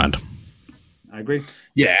 blew your mind. I agree.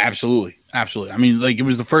 Yeah, absolutely. Absolutely. I mean, like it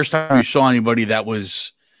was the first time you saw anybody that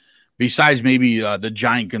was, besides maybe the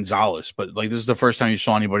Giant Gonzalez, but like this is the first time you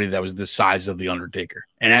saw anybody that was the size of The Undertaker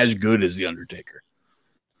and as good as The Undertaker.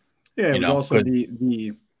 Yeah, it was also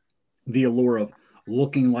the allure of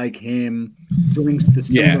looking like him, doing the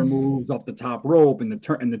similar moves off the top rope and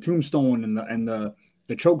the tombstone and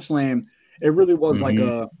the choke slam. It really was like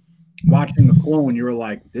watching the clone. You were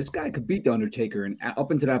like, this guy could beat the Undertaker, and up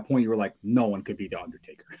until that point, you were like, no one could beat the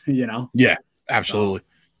Undertaker. You know? Yeah, absolutely.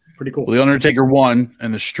 Pretty cool. Well, the Undertaker won,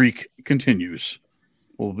 and the streak continues.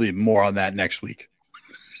 We'll be more on that next week.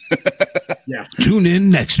 Yeah. Tune in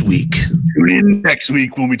next week. Tune in next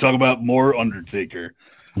week when we talk about more Undertaker.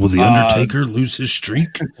 Will the Undertaker lose his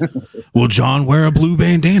streak? Will John wear a blue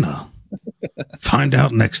bandana? Find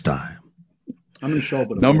out next time. I'm going to show up.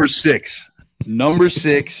 Number 6.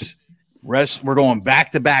 We're going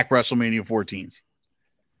back-to-back WrestleMania 14s.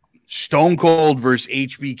 Stone Cold versus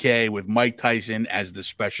HBK with Mike Tyson as the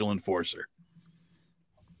special enforcer.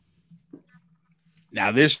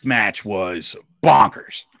 Now, this match was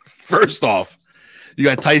bonkers. First off, you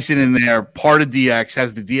got Tyson in there, part of DX,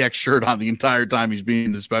 has the DX shirt on the entire time he's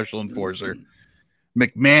being the special enforcer.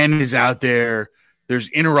 McMahon is out there. There's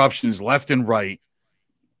interruptions left and right.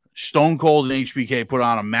 Stone Cold and HBK put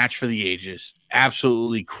on a match for the ages.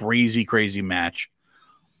 Absolutely crazy, crazy match.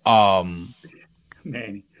 Man.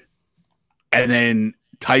 And then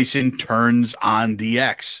Tyson turns on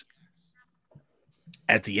DX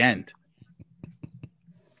at the end.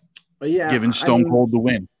 Giving Stone Cold the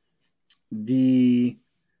win.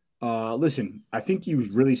 Listen, I think you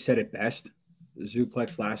really said it best. The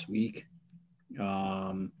Zuplex last week.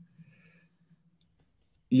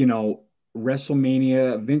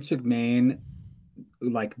 WrestleMania, Vince McMahon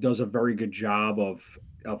like does a very good job of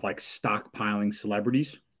like stockpiling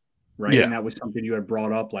celebrities, right? Yeah. And that was something you had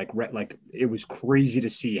brought up. Like it was crazy to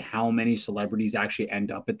see how many celebrities actually end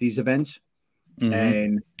up at these events,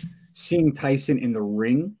 and seeing Tyson in the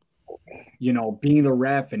ring, being the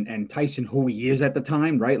ref and Tyson who he is at the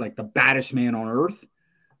time, right? Like the baddest man on earth.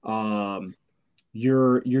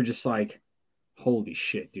 You're just like, holy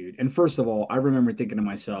shit, dude. And first of all, I remember thinking to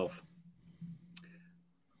myself,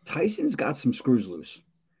 Tyson's got some screws loose.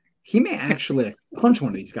 He may actually punch one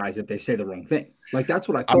of these guys if they say the wrong thing. Like, that's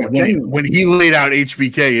what I thought. When he laid out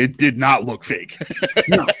HBK, it did not look fake.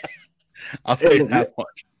 No. I'll tell you that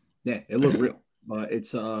much. Yeah, it looked real. But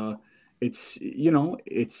it's a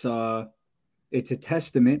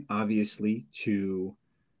testament, obviously, to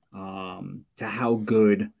how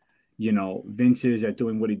good Vince is at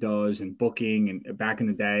doing what he does and booking and back in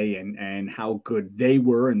the day and how good they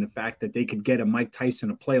were, and the fact that they could get a Mike Tyson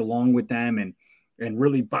to play along with them and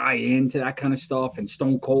really buy into that kind of stuff, and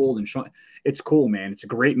Stone Cold and Sean. It's cool, man. It's a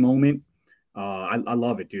great moment. I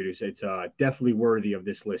love it, dude. It's definitely worthy of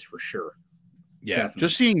this list for sure. Yeah,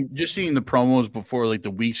 definitely. just seeing the promos before like the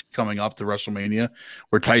weeks coming up to WrestleMania,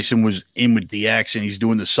 where Tyson was in with DX and he's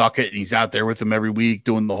doing the suck it and he's out there with him every week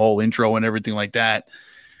doing the whole intro and everything like that,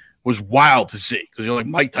 was wild to see, because you're like,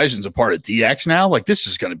 Mike Tyson's a part of DX now. Like, this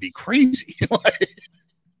is going to be crazy.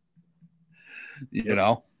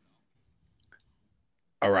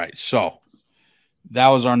 All right, so that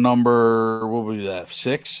was our number. What was that?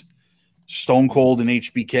 6. Stone Cold and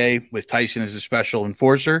HBK with Tyson as a special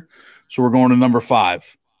enforcer. So we're going to number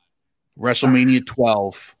 5. WrestleMania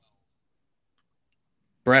 12.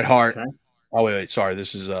 Bret Hart. Okay. Oh, wait. Sorry.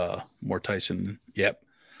 This is more Tyson. Yep.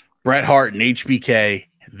 Bret Hart and HBK,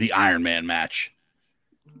 the Iron Man match.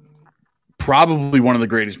 Probably one of the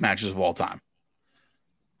greatest matches of all time.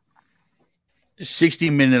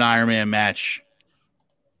 60-minute Iron Man match.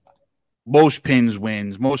 Most pins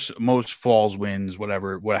wins, most falls wins,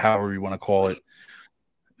 however you want to call it.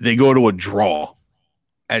 They go to a draw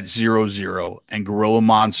at 0-0, and Gorilla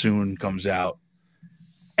Monsoon comes out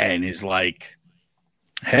and is like,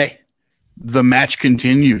 "Hey, the match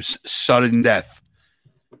continues. Sudden death."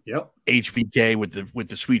 Yep. HBK with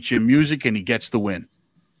the sweet chin music, and he gets the win.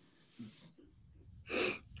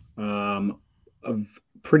 Of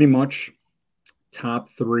pretty much top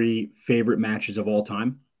 3 favorite matches of all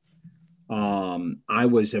time. I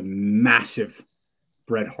was a massive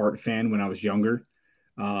Bret Hart fan when I was younger.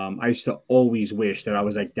 I used to always wish that I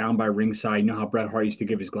was like down by ringside. You know how Bret Hart used to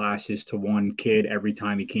give his glasses to one kid every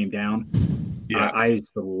time he came down? Yeah. I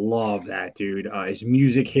used to love that, dude. His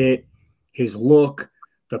music hit, his look,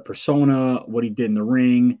 the persona, what he did in the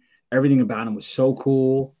ring, everything about him was so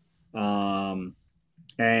cool.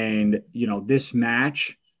 And, you know, this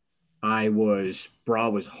match, I was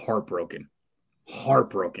heartbroken.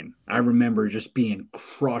 I remember just being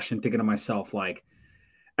crushed and thinking to myself, like,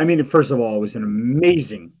 I mean, first of all, it was an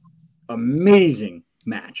amazing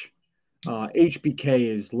match.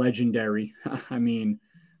 HBK is legendary. I mean,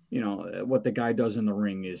 you know, what the guy does in the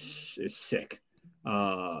ring is sick.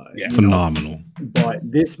 Phenomenal. But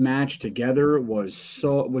this match together was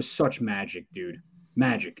such magic, dude.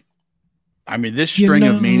 Magic. I mean, this string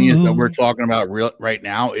of manias that we're talking about right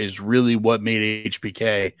now is really what made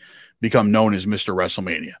HBK become known as Mr.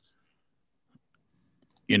 WrestleMania.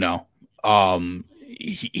 You know,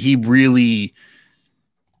 he really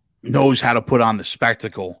knows how to put on the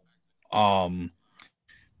spectacle.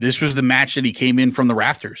 This was the match that he came in from the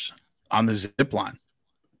rafters on the zip line.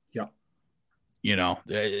 Yeah. You know,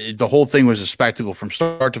 the whole thing was a spectacle from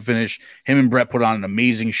start to finish. Him and Bret put on an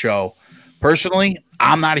amazing show. Personally,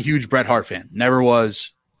 I'm not a huge Bret Hart fan. Never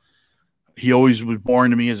was. He always was boring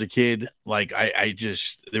to me as a kid. Like, I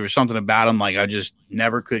just, there was something about him. Like, I just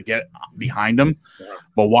never could get behind him. Yeah.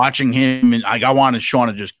 But watching him, and I wanted Shawn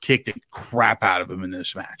to just kick the crap out of him in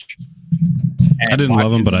this match. And I didn't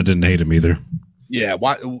love him, but I didn't hate him either. Yeah.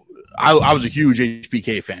 I was a huge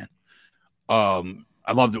HBK fan. I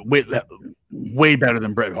loved it way better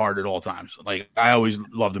than Bret Hart at all times. Like, I always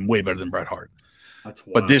loved him way better than Bret Hart. That's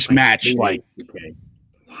why. But this match, like,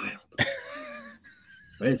 wild.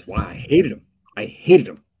 That's why I hated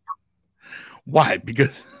him. Why?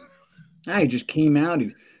 Because he just came out,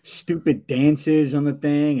 he stupid dances on the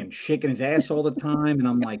thing and shaking his ass all the time, and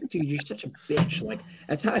I'm like, dude, you're such a bitch. Like,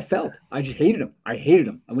 that's how I felt. I just hated him.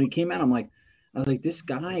 And when he came out, I was like, this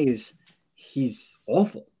guy he's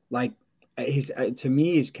awful. Like, to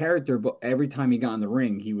me, his character, but every time he got in the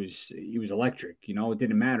ring, he was electric. You know, it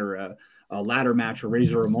didn't matter. A ladder match or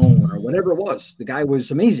Razor Ramon or whatever it was. The guy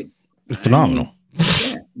was amazing. Phenomenal.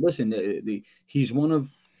 Yeah. Listen, he's one of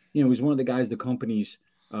the guys the company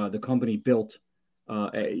built.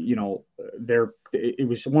 You know, it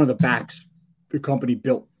was one of the backs the company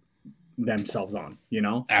built themselves on. You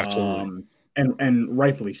know, absolutely, and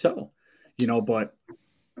rightfully so. You know, but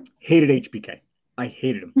hated HBK. I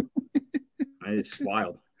hated him. It's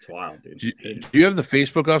wild. It's wild, dude. Do you have the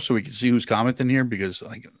Facebook up so we can see who's commenting here? Because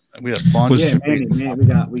like we have fun. Yeah, Manny,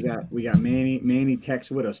 we got Manny. Manny text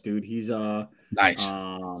with us, dude. He's nice.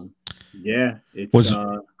 Yeah, it's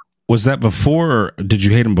was that before, or did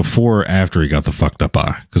you hate him before or after he got the fucked up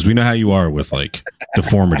eye? Because we know how you are with like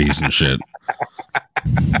deformities and shit.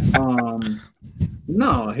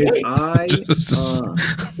 No, his eye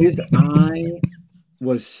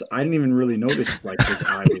was. I didn't even really notice like his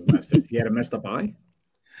eye was messed up. He had a messed up eye.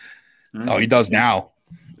 He does now.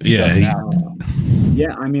 Yeah.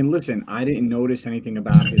 Yeah, I mean, listen, I didn't notice anything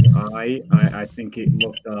about his eye. I think it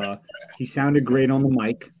looked. He sounded great on the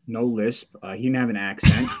mic, no lisp. He didn't have an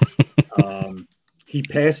accent. He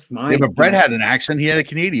passed my. Yeah, but Bret had an accent. He had a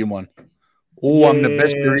Canadian one. Oh, yeah. I'm the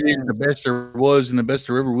best there is, the best there was, and the best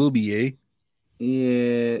there ever will be.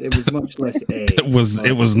 Yeah, it was much less A.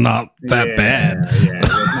 It was not that bad. Yeah, it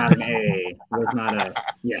was not an A. It was not a.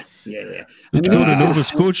 Yeah. I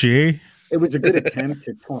mean, it was a good attempt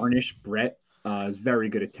to tarnish Bret. It was a very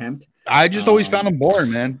good attempt. I just always found him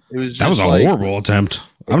boring, man. It was that was a horrible attempt.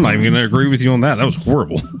 I'm not even going to agree with you on that. That was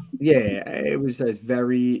horrible. Yeah, it was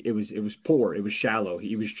it was poor. It was shallow.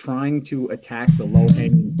 He was trying to attack the low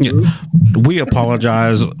hanging fruit. Yeah. We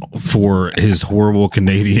apologize for his horrible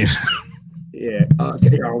Canadian. Yeah.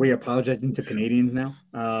 Are we apologizing to Canadians now?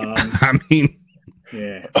 I mean,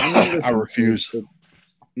 yeah. I refuse.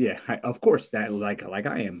 Yeah, of course. That like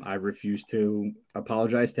I am. I refuse to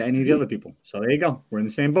apologize to any of the other people. So there you go. We're in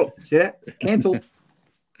the same boat. See that? Canceled.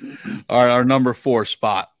 All right, our number 4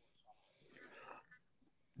 spot.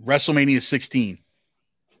 WrestleMania 16.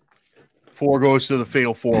 4 goes to the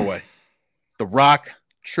Fatal 4-Way. The Rock,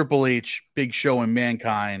 Triple H, Big Show, and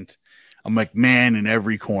Mankind. A McMahon in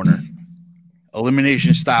every corner.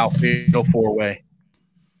 Elimination style Fatal 4-Way.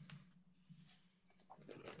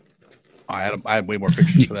 I had way more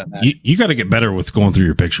pictures for that match. You got to get better with going through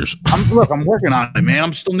your pictures. I'm working on it, man.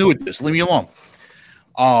 I'm still new at this. Leave me alone.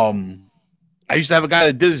 I used to have a guy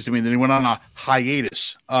that did this to me, then he went on a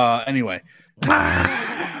hiatus. Anyway.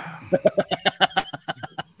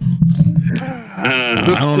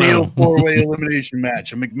 I don't know. 4-way elimination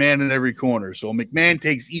match. A McMahon in every corner. So McMahon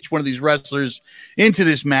takes each one of these wrestlers into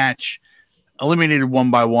this match, eliminated one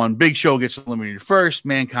by one. Big Show gets eliminated first,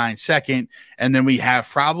 Mankind second, and then we have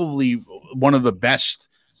probably one of the best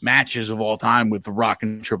matches of all time with The Rock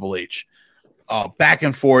and Triple H. Back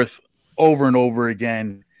and forth over and over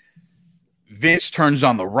again. Vince turns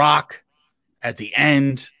on The Rock at the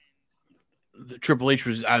end.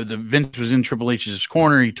 Vince was in Triple H's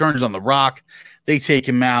corner. He turns on The Rock. They take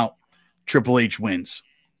him out. Triple H wins.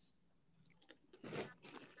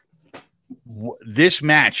 This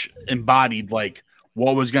match embodied like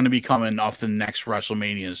what was going to be coming off the next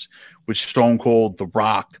WrestleManias with Stone Cold, The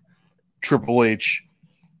Rock, Triple H,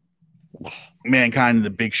 Mankind and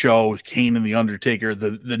the Big Show, Kane and the Undertaker.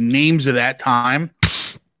 The names of that time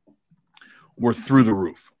were through the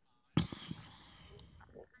roof.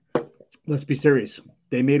 Let's be serious.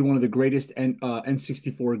 They made one of the greatest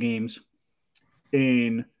N64 games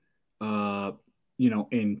in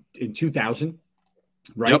 2000,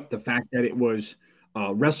 right? Yep. The fact that it was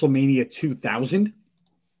WrestleMania 2000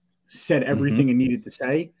 said everything it needed to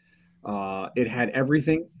say. It had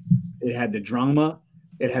everything. It had the drama.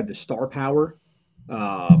 It had the star power.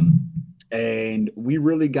 And we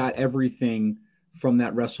really got everything from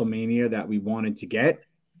that WrestleMania that we wanted to get.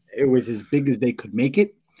 It was as big as they could make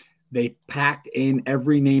it. They packed in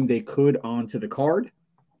every name they could onto the card.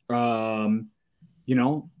 And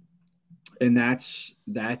that's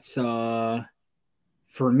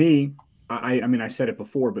for me. I mean, I said it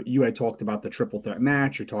before, but you had talked about the triple threat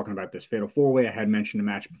match. You're talking about this fatal 4-way. I had mentioned the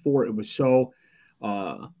match before. It was so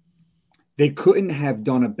they couldn't have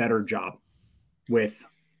done a better job with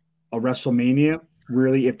a WrestleMania,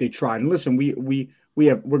 really, if they tried. And listen, we're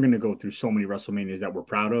going to go through so many WrestleManias that we're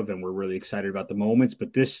proud of, and we're really excited about the moments.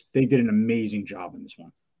 But they did an amazing job in this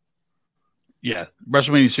one. Yeah,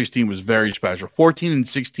 WrestleMania 16 was very special. 14 and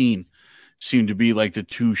 16 seem to be like the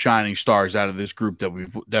two shining stars out of this group that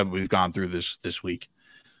we've gone through this week.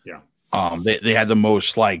 Yeah. They had the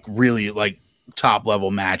most like really like top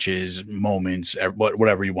level matches, moments,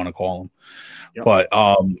 whatever you want to call them. Yep. But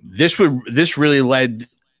this really led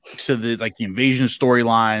to the invasion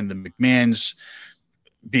storyline, the McMahons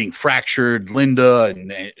being fractured, Linda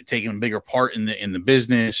and taking a bigger part in the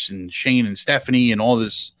business, and Shane and Stephanie and all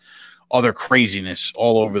this other craziness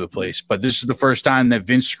all over the place. But this is the first time that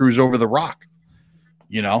Vince screws over The Rock,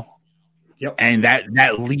 Yep. And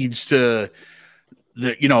that leads to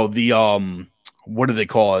the what do they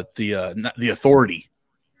call it? The Authority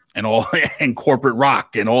and all and Corporate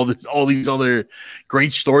Rock and all these other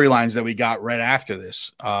great storylines that we got right after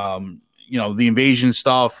this. The invasion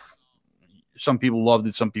stuff, some people loved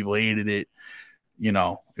it, some people hated it. It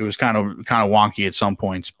was kind of wonky at some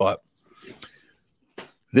points, but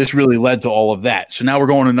this really led to all of that. So now we're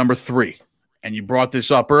going to number 3. And you brought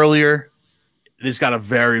this up earlier. This got a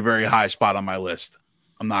very, very high spot on my list.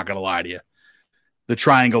 I'm not going to lie to you. The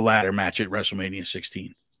Triangle Ladder match at WrestleMania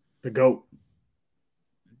 16. The GOAT.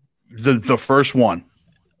 The first one,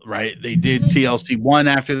 right? They did TLC 1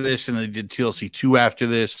 after this, and they did TLC 2 after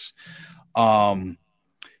this. But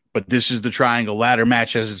this is the Triangle Ladder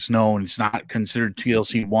match as it's known. It's not considered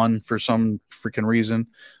TLC 1 for some freaking reason.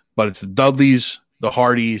 But it's the Dudleys, the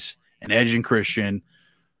Hardys, and Edge and Christian.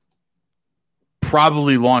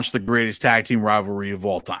 Probably launched the greatest tag team rivalry of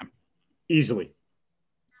all time. Easily.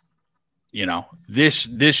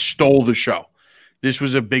 This stole the show. This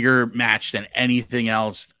was a bigger match than anything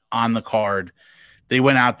else on the card. They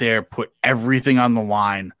went out there, put everything on the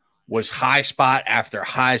line, was high spot after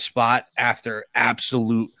high spot after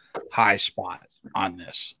absolute high spot on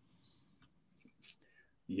this.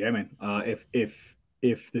 Yeah, man.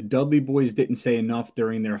 If the Dudley boys didn't say enough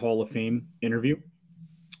during their Hall of Fame interview,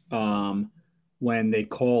 when they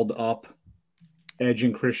called up Edge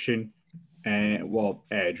and Christian,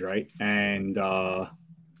 Edge, right? And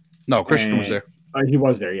no, Christian was there. He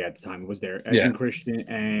was there, at the time. He was there. Edge and Christian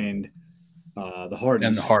and the Hardys.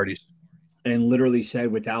 And the Hardys. And literally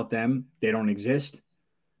said, without them, they don't exist.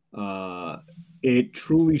 It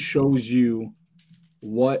truly shows you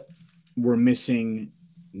what we're missing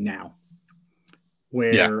now.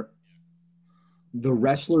 Where the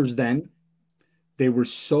wrestlers then, they were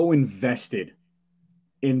so invested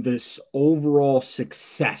in this overall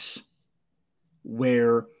success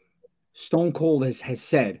where Stone Cold has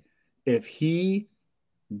said if he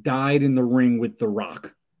died in the ring with The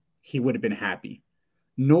Rock, he would have been happy.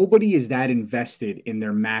 Nobody is that invested in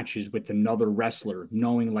their matches with another wrestler,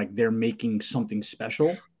 knowing like they're making something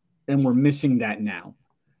special, and we're missing that now.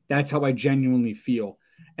 That's how I genuinely feel.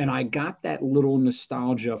 And I got that little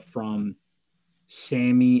nostalgia from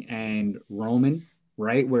Sammy and Roman,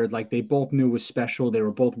 right? Where like they both knew it was special. They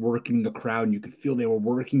were both working the crowd, and you could feel they were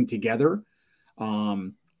working together.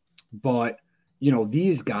 But you know,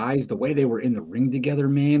 these guys, the way they were in the ring together,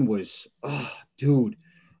 man, was, oh, dude,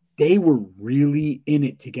 they were really in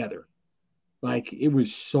it together. Like it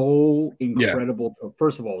was so incredible. Yeah.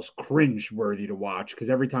 First of all, it was cringe worthy to watch because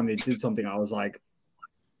every time they did something, I was like,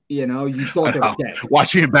 you know, you thought they were dead.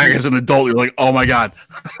 Watching it back as an adult, you're like, oh my God.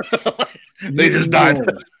 They just died.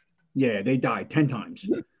 Yeah, they died 10 times.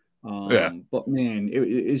 Yeah. But man,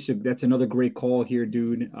 that's another great call here,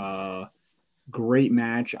 dude. Great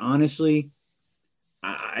match. Honestly,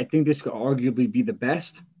 I think this could arguably be the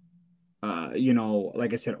best. You know,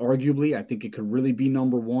 like I said, arguably, I think it could really be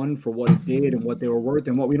number one for what it did and what they were worth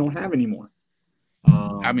and what we don't have anymore.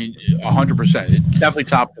 I mean, 100%. It's definitely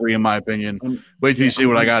top 3 in my opinion. Wait till you see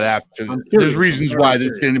what I got after. There's reasons why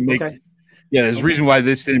this didn't make. Okay. Yeah, there's a reason why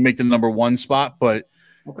this didn't make the number 1 spot. But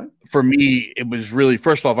for me, it was really,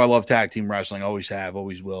 first off, I love tag team wrestling. Always have,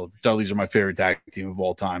 always will. The Dudleys are my favorite tag team of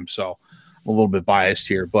all time. So I'm a little bit biased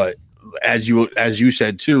here, but as you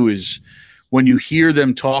said too, is when you hear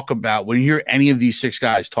them talk about, when you hear any of these 6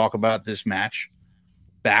 guys talk about this match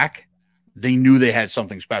back, they knew they had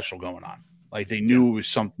something special going on. Like they knew it was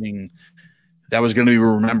something that was going to be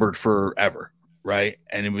remembered forever, right?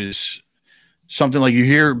 And it was something like you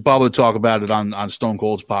hear Bubba talk about it on Stone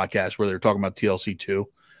Cold's podcast where they're talking about TLC 2,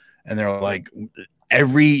 and they're like,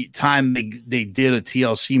 every time they did a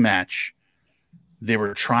TLC match, they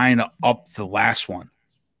were trying to up the last one.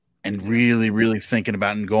 And really, really thinking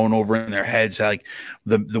about it and going over in their heads like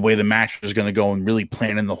the way the match was going to go and really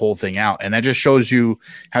planning the whole thing out. And that just shows you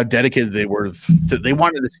how dedicated they were. They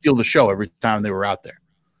wanted to steal the show every time they were out there.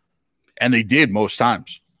 And they did most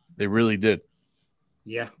times. They really did.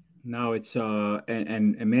 Yeah. No, it's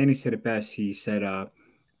and Manny said it best. He said,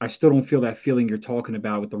 I still don't feel that feeling you're talking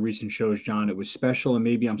about with the recent shows, John. It was special, and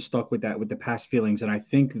maybe I'm stuck with that with the past feelings. And I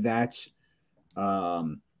think that's I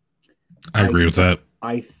agree with that.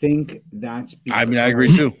 I think that's because, I mean, I agree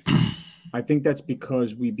too. I think that's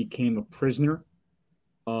because we became a prisoner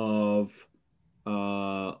of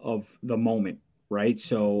the moment, right?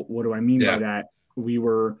 So what do I mean by that? We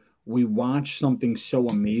watched something so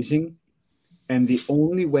amazing, and the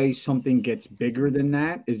only way something gets bigger than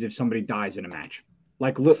that is if somebody dies in a match.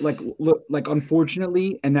 Like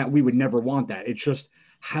unfortunately, and that we would never want that. It's just,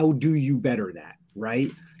 how do you better that, right?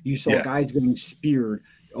 You saw guys getting speared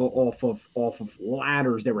off of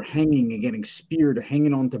ladders. They were hanging and getting speared,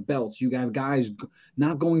 hanging onto belts. You have guys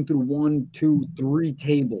not going through 1, 2, 3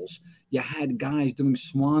 tables. You had guys doing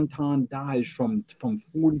swanton dives from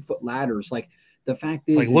 40-foot ladders. Like the fact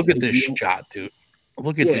is, like, look at this shot, dude.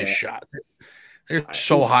 Look at this shot. They're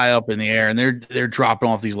so high up in the air, and they're dropping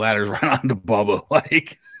off these ladders right onto Bubba.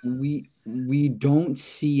 Like we don't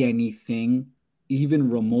see anything even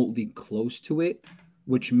remotely close to it,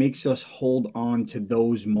 which makes us hold on to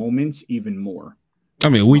those moments even more. I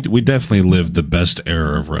mean, we definitely lived the best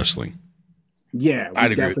era of wrestling. Yeah,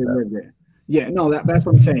 I'd agree with that. Yeah, no, that's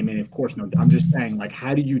what I'm saying, man. Of course, no. I'm just saying, like,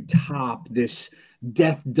 how do you top this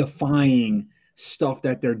death-defying stuff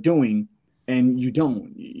that they're doing? And you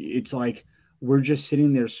don't. It's like we're just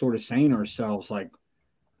sitting there sort of saying to ourselves, like,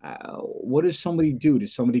 what does somebody do?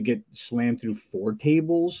 Does somebody get slammed through 4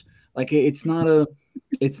 tables? Like, it's not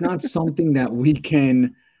something that we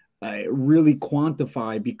can really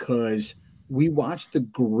quantify, because we watch the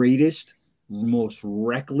greatest, most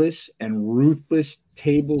reckless and ruthless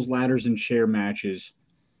tables, ladders, and chair matches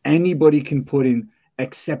anybody can put in,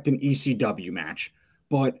 except an ECW match.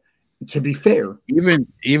 But to be fair,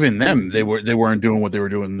 even them, they weren't doing what they were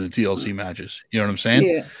doing in the TLC matches. You know what I'm saying?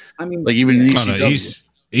 Yeah, I mean, like even in ECW,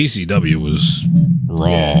 ECW was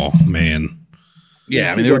raw, man.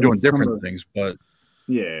 Yeah, I mean, they were doing different things, but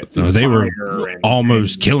they were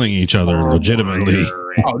almost killing each other legitimately.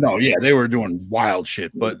 Oh no, yeah, they were doing wild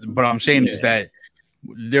shit. But I'm saying is that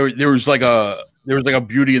there was like a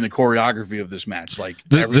beauty in the choreography of this match. Like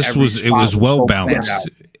it was well balanced.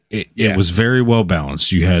 It was very well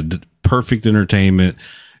balanced. You had perfect entertainment.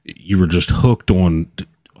 You were just hooked on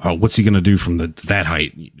what's he going to do from that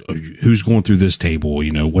height? Who's going through this table?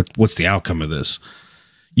 You know, what's the outcome of this?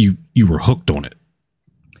 You were hooked on it.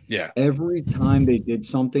 Yeah. Every time they did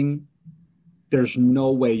something, there's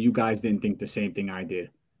no way you guys didn't think the same thing I did.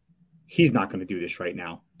 He's not going to do this right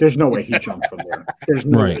now. There's no way he jumps from there. There's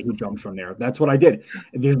no way he jumps from there. That's what I did.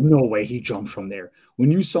 There's no way he jumps from there.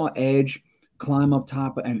 When you saw Edge climb up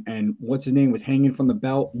top and what's his name was hanging from the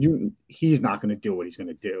belt, he's not going to do what he's going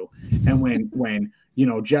to do. And when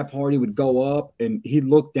Jeff Hardy would go up and he'd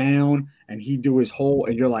look down and he'd do his whole,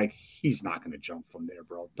 and you're like, he's not going to jump from there,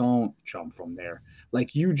 bro. Don't jump from there.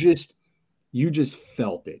 Like you just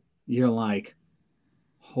felt it. You're like,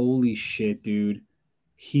 holy shit, dude.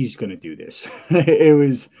 He's gonna do this. It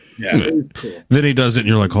was cool. Then he does it, and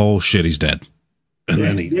you're like, "Oh shit, he's dead." And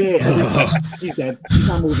then he's dead. He's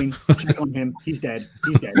not moving. Check on him. He's dead.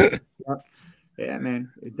 He's dead. Yeah,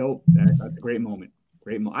 man, dope. That's a great moment.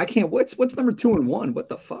 Great moment. I can't. What's number 2 and 1? What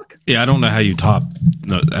the fuck? Yeah, I don't know how you top.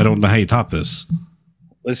 No, I don't know how you top this.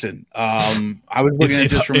 Listen, I was looking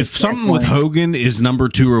at this from if something with Hogan is number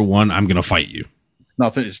 2 or 1, I'm gonna fight you.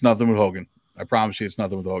 It's nothing with Hogan. I promise you, it's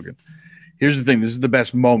nothing with Hogan. Here's the thing. This is the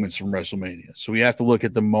best moments from WrestleMania. So we have to look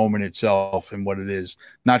at the moment itself and what it is,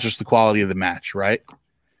 not just the quality of the match, right?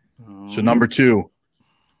 So number 2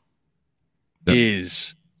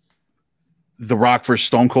 is The Rock versus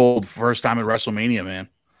Stone Cold, first time at WrestleMania, man.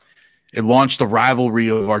 It launched the rivalry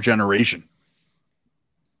of our generation.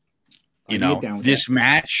 This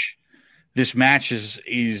match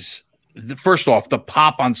is first off, the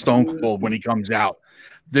pop on Stone Cold when he comes out.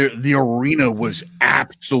 The arena was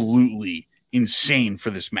absolutely insane for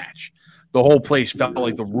this match. The whole place felt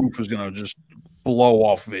like the roof was going to just blow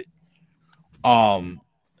off of it.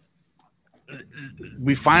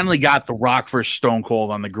 We finally got The Rock versus Stone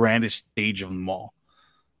Cold on the grandest stage of them all,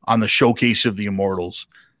 on the Showcase of the Immortals.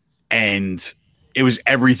 And it was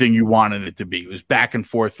everything you wanted it to be. It was back and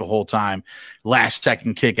forth the whole time. Last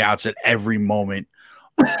second kickouts at every moment.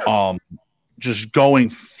 Just going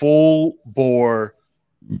full bore.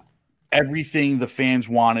 Everything the fans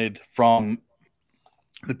wanted, from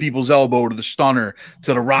the People's Elbow to the stunner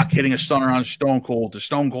to The Rock hitting a stunner on Stone Cold to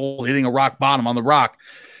Stone Cold hitting a rock bottom on The Rock.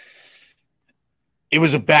 It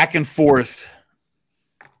was a back and forth,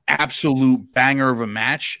 absolute banger of a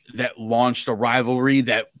match that launched a rivalry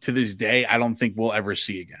that to this day I don't think we'll ever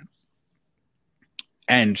see again.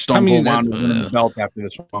 And Stone Cold wound up winning the belt after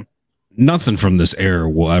this one. Nothing from this era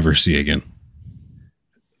we'll ever see again.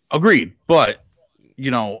 Agreed, but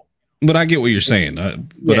But I get what you're saying. I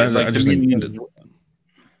just think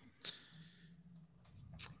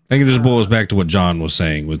it just boils back to what John was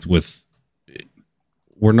saying with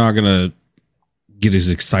we're not going to get as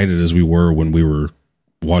excited as we were when we were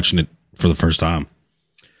watching it for the first time.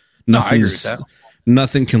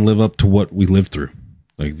 Nothing can live up to what we lived through.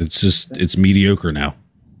 Like it's mediocre now.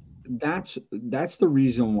 That's the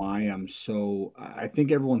reason why I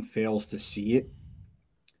think everyone fails to see it.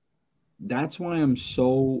 That's why I'm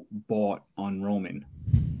so bought on Roman,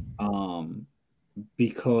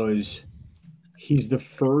 because he's the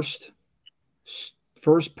first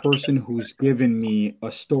person who's given me a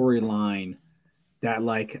storyline that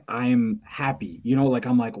like I'm happy, like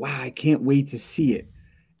I'm like, wow, I can't wait to see it.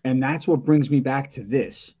 And that's what brings me back to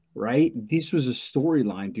this, right? This was a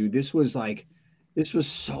storyline, dude. This was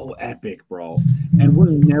so epic, bro. And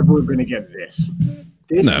we're never going to get this.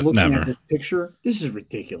 Looking at this picture, this is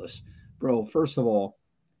ridiculous. Bro, first of all,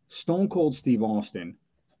 Stone Cold Steve Austin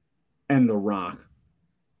and The Rock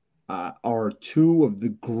are 2 of the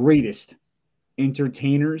greatest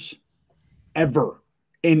entertainers ever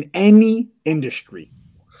in any industry.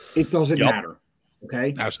 It doesn't matter.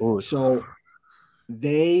 Okay? Absolutely. So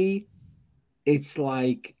it's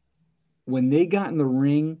like when they got in the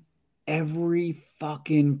ring, every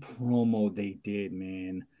fucking promo they did,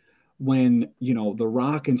 man. When, The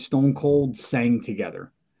Rock and Stone Cold sang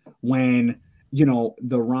together. When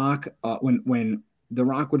The Rock when The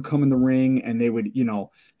Rock would come in the ring and they would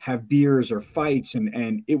have beers or fights,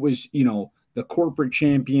 and it was the corporate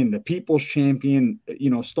champion, the people's champion.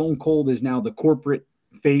 Stone Cold is now the corporate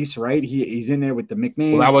face, right? He's in there with the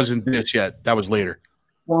McMahon. Well, that wasn't this yet. That was later.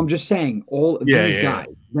 Well, I'm just saying these guys,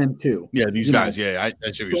 them too. Yeah, these guys. I see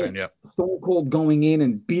what you're saying. Yeah, Stone Cold going in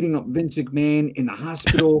and beating up Vince McMahon in the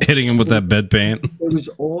hospital, hitting him with that bedpan.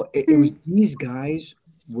 It was these guys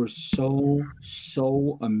were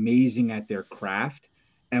so amazing at their craft,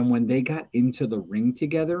 and when they got into the ring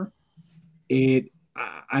together, dude,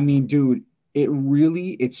 it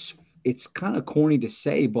really it's kind of corny to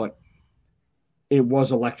say, but it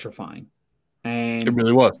was electrifying, and it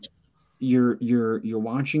really was. You're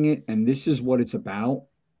watching it, and this is what it's about,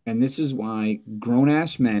 and this is why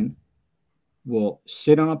grown-ass men will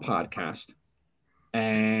sit on a podcast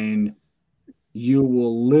and you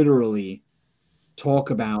will literally talk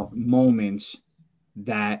about moments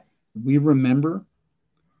that we remember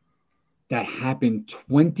that happened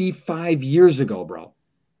 25 years ago, bro.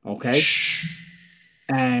 Okay.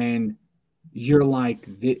 And you're like,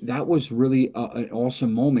 that was really an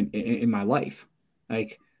awesome moment in my life.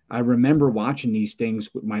 Like, I remember watching these things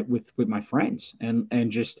with my friends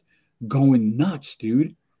and just going nuts,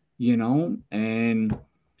 dude, and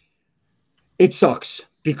it sucks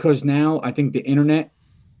because now I think the internet,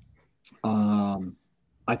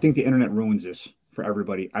 ruins this for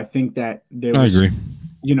everybody. I think that I agree.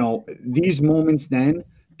 These moments then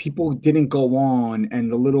people didn't go on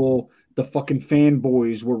and the fucking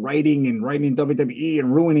fanboys were writing WWE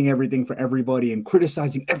and ruining everything for everybody and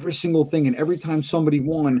criticizing every single thing. And every time somebody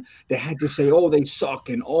won, they had to say, oh, they suck.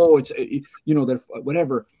 And, oh, it's, that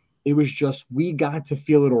whatever. It was just, we got to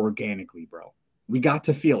feel it organically, bro. We got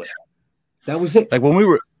to feel it. That was it. Like when we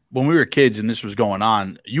were kids and this was going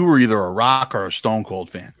on, you were either a Rock or a Stone Cold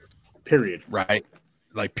fan. Period. Right.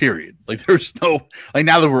 Like, period. Like, there's no, like,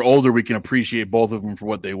 now that we're older, we can appreciate both of them for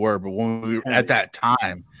what they were. But when we were at that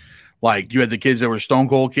time, like, you had the kids that were Stone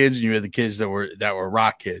Cold kids and you had the kids that were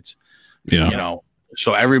Rock kids. Yeah.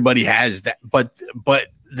 So everybody has that, but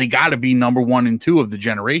they got to be number 1 and 2 of the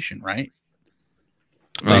generation, right?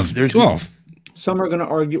 Like, there's 12. Some are going to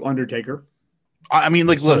argue Undertaker. I mean,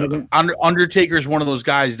 like, look, Undertaker is one of those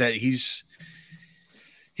guys that he's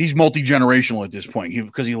multi-generational at this point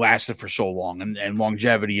because he lasted for so long and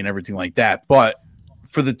longevity and everything like that. But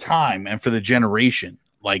for the time and for the generation,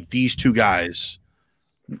 like, these two guys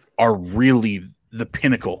are really the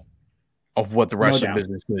pinnacle of what the wrestling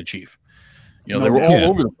business could achieve. They were all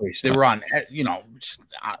over the place. They were on, they were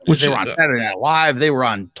on Saturday Night Live. They were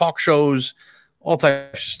on talk shows, all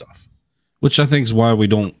types of stuff. Which I think is why we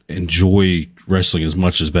don't enjoy wrestling as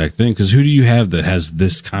much as back then. Because who do you have that has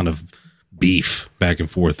this kind of beef back and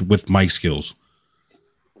forth with mic skills?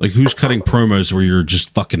 Like, who's cutting promos where you're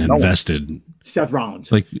just fucking invested? Seth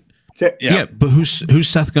Rollins. Like, yeah, but who's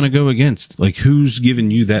Seth going to go against? Like, who's giving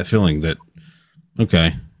you that feeling that,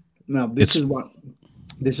 okay. No, this is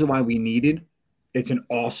why we needed. It's an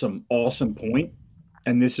awesome, awesome point,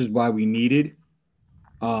 and this is why we needed.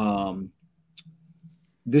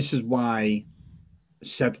 This is why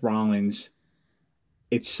Seth Rollins.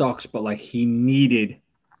 It sucks, but like he needs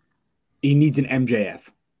an MJF.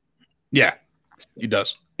 Yeah, he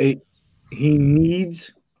does. He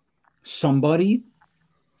needs somebody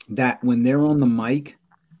that when they're on the mic,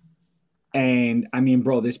 and I mean,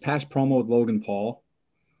 bro, this past promo with Logan Paul,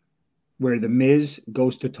 where the Miz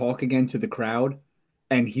goes to talk again to the crowd,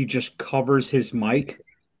 and he just covers his mic.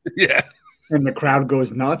 Yeah, and the crowd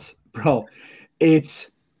goes nuts, bro. It's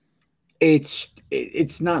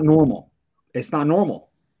not normal. It's not normal,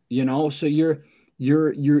 So you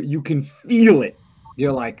can feel it.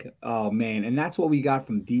 You're like, oh man, and that's what we got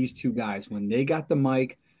from these two guys when they got the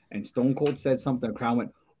mic and Stone Cold said something. The crowd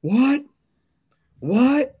went, what,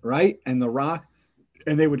 right? And The Rock,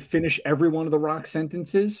 and they would finish every one of The Rock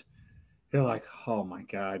sentences. You're like, oh my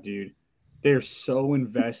god, dude, they're so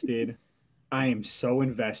invested. I am so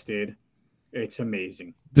invested. It's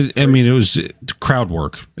amazing. I mean, it was crowd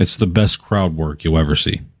work. It's the best crowd work you'll ever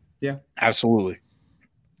see. Yeah, absolutely.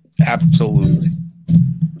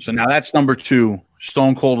 So now that's number 2.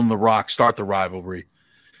 Stone Cold and The Rock start the rivalry.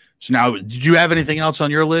 So now, did you have anything else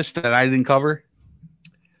on your list that I didn't cover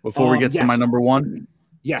before we get to my number 1?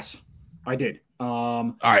 Yes, I did.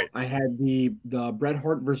 All right. I had the Bret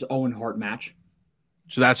Hart versus Owen Hart match.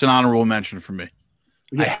 So that's an honorable mention for me.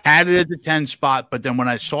 Yeah. I had it at the 10 spot, but then when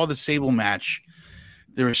I saw the Sable match,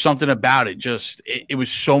 there was something about it. Just it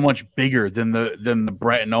was so much bigger than the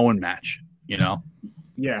Bret and Owen match.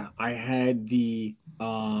 Yeah, I had the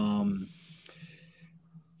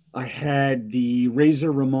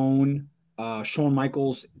Razor Ramon, Shawn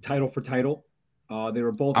Michaels title for title. They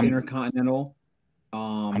were both Intercontinental.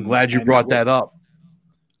 I'm glad you brought that up.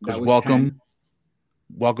 Because welcome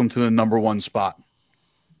to the number 1 spot.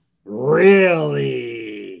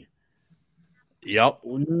 Really? Yep.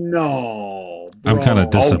 No. Bro. I'm kind of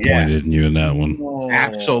disappointed in you in that one. No.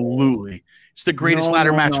 Absolutely. It's the greatest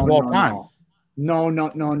ladder match of all time. No.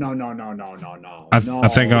 I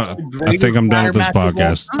think I'm done with this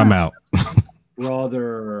podcast. I'm out.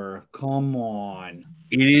 Brother, come on.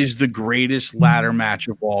 It is the greatest ladder match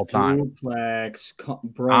of all time. Duplex,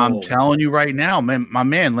 bro. I'm telling you right now, man, my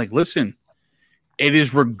man, like, listen, it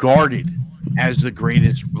is regarded as the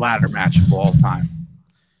greatest ladder match of all time.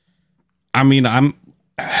 I mean, I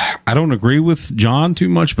don't agree with John too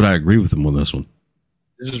much, but I agree with him on this one.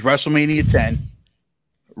 This is WrestleMania 10.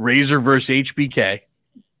 Razor versus HBK.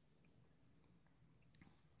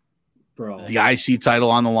 Bro. The IC title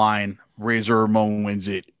on the line. Razor Ramon wins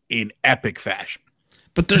it in epic fashion.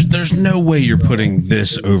 But there's no way you're putting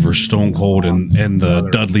this over Stone Cold and the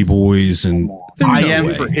Dudley Boys, and I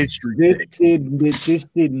am for history. This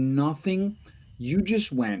did nothing. You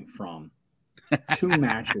just went from 2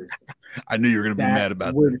 matches. I knew you were going to be mad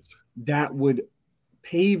about this. That would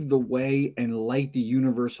pave the way and light the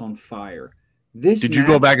universe on fire. Did you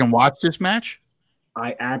go back and watch this match?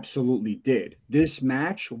 I absolutely did. This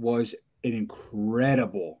match was an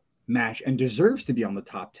incredible match and deserves to be on the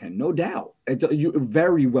top 10, no doubt. It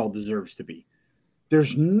very well deserves to be.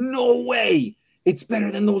 There's no way it's better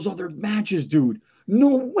than those other matches, dude.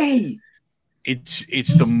 No way.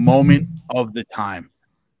 It's the moment of the time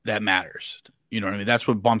that matters. You know what I mean? That's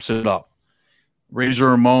what bumps it up.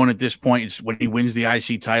 Razor Ramon at this point, it's when he wins the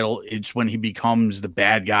IC title. It's when he becomes the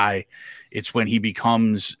bad guy. It's when he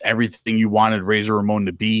becomes everything you wanted Razor Ramon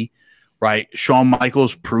to be. Right, Shawn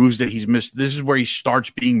Michaels proves that he's missed. This is where he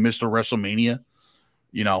starts being Mr. WrestleMania.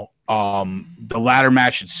 You know, the ladder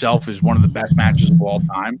match itself is one of the best matches of all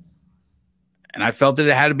time, and I felt that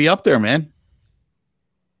it had to be up there, man.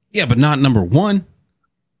 Yeah, but not number 1.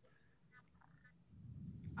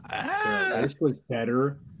 This was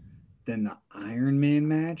better than the Iron Man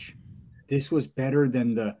match. This was better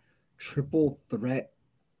than the triple threat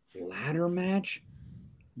ladder match.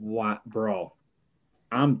 What, bro?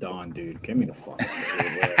 I'm done, dude. Get me the fuck out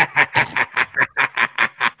of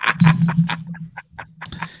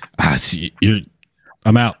here.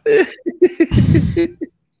 I'm out.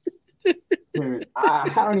 Dude,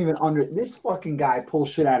 I don't even this fucking guy pulls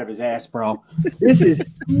shit out of his ass, bro.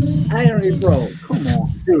 I don't even, bro. Come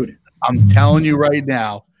on, dude. I'm telling you right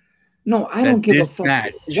now. No, I don't give a fuck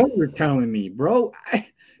what you're telling me, bro.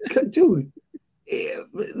 Dude,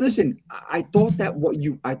 listen. I thought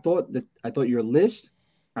your list.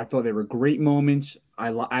 I thought they were great moments.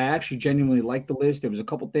 I actually genuinely liked the list. There was a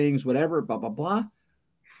couple things, whatever, blah, blah, blah.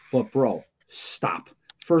 But, bro, stop.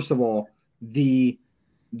 First of all, the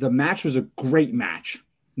match was a great match.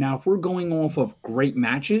 Now, if we're going off of great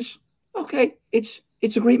matches, okay, it's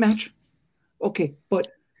a great match. Okay, but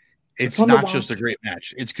it's not just a great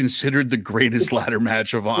match. It's considered the greatest ladder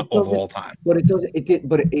match of all time. But it doesn't.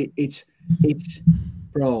 It's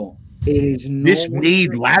bro. It is this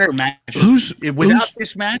made ladder matches.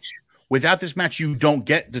 Without this match, you don't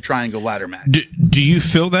get the triangle ladder match. Do you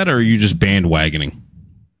feel that, or are you just bandwagoning?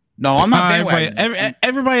 No, I'm not bandwagoning.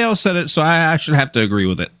 Everybody else said it, so I actually have to agree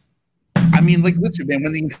with it. I mean, like, listen, man.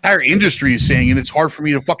 When the entire industry is saying it, it's hard for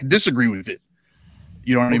me to fucking disagree with it.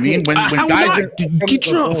 You know what I mean? When guys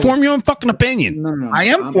form your own fucking opinion. No. I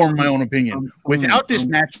am forming my own opinion. Without this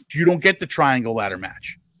match, you don't get the triangle ladder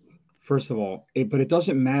match. First of all, but it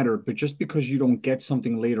doesn't matter. But just because you don't get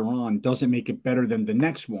something later on doesn't make it better than the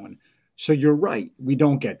next one. So you're right. We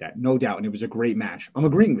don't get that, no doubt. And it was a great match. I'm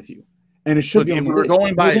agreeing with you. And it should be. If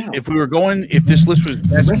this list was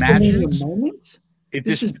best matches, if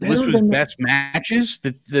this list was best matches,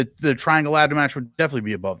 the triangle ladder match would definitely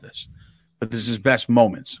be above this. But this is best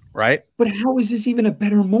moments, right? But how is this even a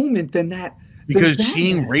better moment than that? Because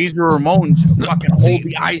seeing Razor Ramon fucking hold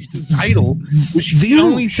the IC title was the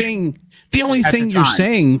only thing. The only thing you're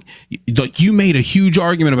saying, like, you made a huge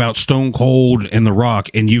argument about Stone Cold and The Rock,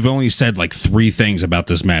 and you've only said like 3 things about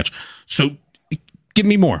this match. So give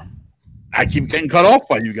me more. I keep getting cut off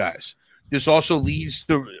by you guys. This also leads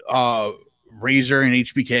to Razor and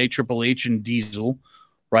HBK, Triple H and Diesel,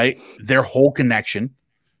 right? Their whole connection,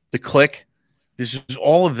 the Click. This is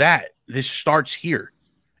all of that. This starts here.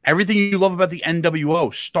 Everything you love about the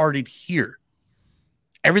NWO started here.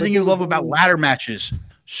 Everything you love about ladder matches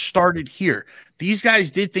started here. These guys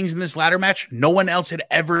did things in this ladder match no one else had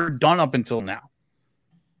ever done up until now.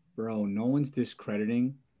 Bro, no one's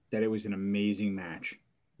discrediting that it was an amazing match.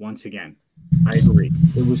 Once again, I agree.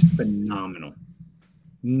 It was phenomenal.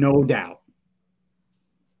 No doubt.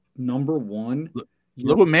 Number one.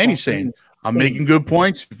 Look what Manny's saying. I'm making good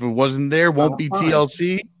points. If it wasn't there, won't be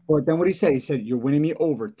TLC. But then what he said? He said, you're winning me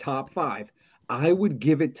over top 5. I would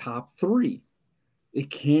give it top 3. It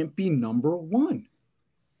can't be number 1.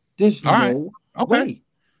 There's no way.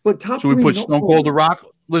 But top 3. So we put Stone Cold The Rock.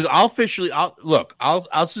 I'll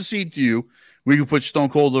secede to you. We can put Stone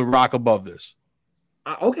Cold The Rock above this.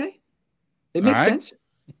 Okay. It makes sense.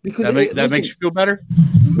 Because that makes you feel better?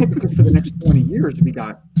 Yeah, because for the next 20 years, we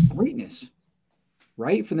got greatness.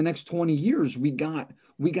 Right? For the next 20 years, we got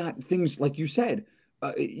things like you said.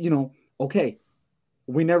 Okay.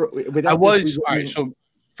 We never. So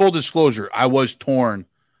full disclosure, I was torn.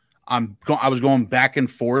 I was going back and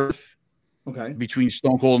forth. Okay. Between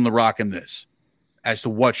Stone Cold and The Rock and this, as to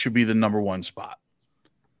what should be the number 1 spot.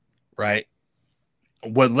 Right.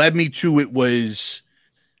 What led me to it was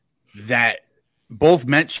that both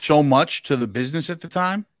meant so much to the business at the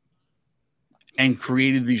time and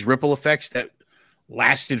created these ripple effects that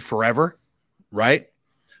lasted forever, right?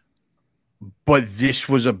 But this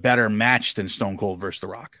was a better match than Stone Cold versus The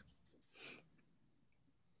Rock.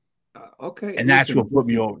 Okay, and that's what put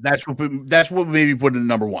me over. That's what made me put it at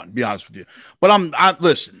number one. To be honest with you, but I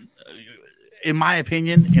listen. In my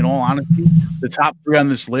opinion, in all honesty, the top three on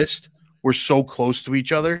this list were so close to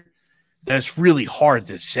each other that it's really hard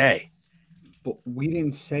to say. But we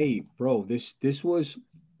didn't say, bro. This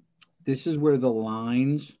is where the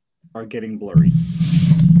lines are getting blurry.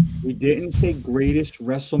 We didn't say greatest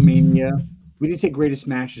WrestleMania. We didn't say greatest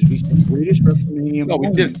matches. We said greatest WrestleMania. No,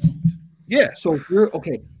 we didn't. Yeah. So if you're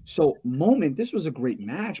okay, so moment. This was a great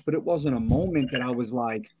match, but it wasn't a moment that I was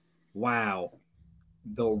like, wow.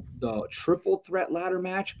 The triple threat ladder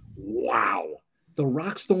match, wow. The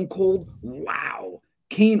Rock Stone Cold, wow.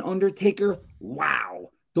 Kane Undertaker, wow.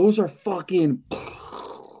 Those are fucking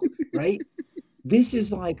right. This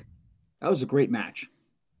is like, that was a great match.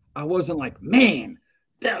 I wasn't like, man,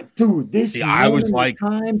 dude, this. See, I was like,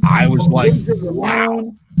 wow.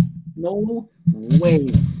 No way.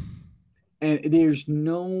 And there's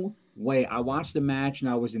no way. I watched the match and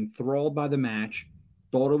I was enthralled by the match.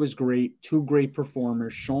 Thought it was great. Two great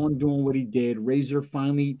performers. Shawn doing what he did. Razor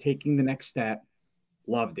finally taking the next step.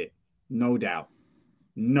 Loved it. No doubt.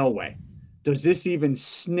 No way. Does this even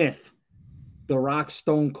sniff The Rock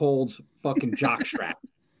Stone Cold's fucking jockstrap?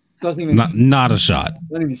 Doesn't even. Not a shot.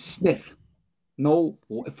 Doesn't even sniff. No.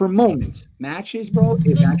 For moments. Matches, bro,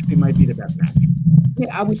 it actually might be the best match.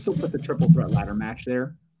 Yeah, I would still put the triple threat ladder match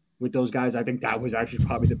there with those guys. I think that was actually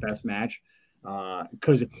probably the best match.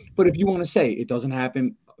 But if you want to say it doesn't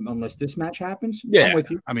happen unless this match happens, yeah, I'm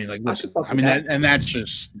with you. I mean, like, listen, I mean, that's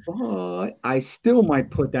just. But I still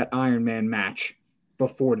might put that Iron Man match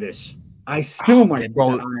before this. I still might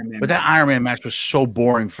put that Iron Man. But that Iron Man match was so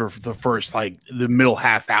boring for the first, like, the middle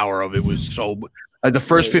half hour of it was so. The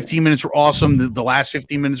first 15 minutes were awesome. The last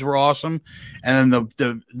 15 minutes were awesome, and then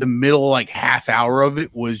the middle like half hour of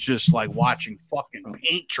it was just like watching fucking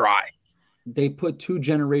paint dry. They put two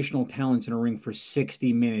generational talents in a ring for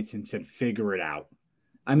 60 minutes and said, figure it out.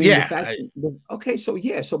 I mean, yeah. But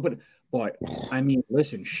I mean,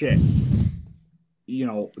 listen, shit. You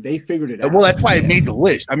know, they figured it out. Well, that's why it made the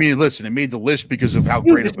list. I mean, listen, it made the list because of how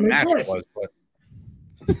great of a match it was. But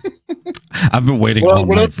I've been waiting all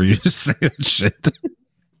night for you to say that shit.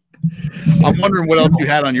 I'm wondering what else you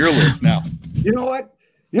had on your list now. You know what,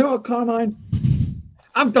 Carmine?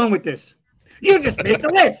 I'm done with this. You just made the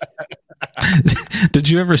list. Did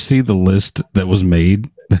you ever see the list that was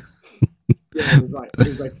made? Yeah, it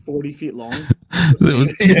was like 40 feet long.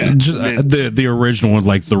 The original one,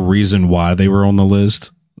 like the reason why they were on the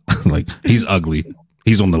list. Like, he's ugly.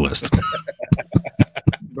 He's on the list.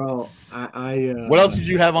 Bro, what else did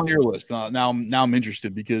you have on your list? Now I'm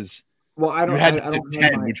interested because you had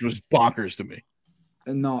 10, which was bonkers to me.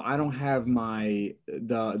 No, I don't have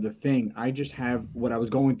the thing. I just have what I was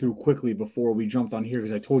going through quickly before we jumped on here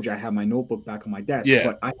because I told you I have my notebook back on my desk. Yeah.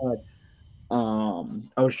 But I had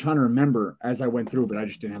I was trying to remember as I went through, but I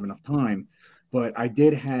just didn't have enough time. But I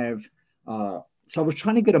did have so I was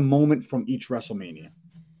trying to get a moment from each WrestleMania.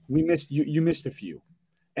 You missed a few.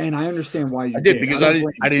 And I understand why you did because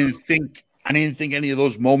I didn't think any of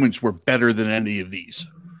those moments were better than any of these.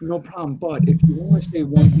 No problem. But if you want to say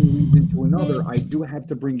one thing leads into another, I do have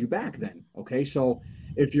to bring you back then. Okay. So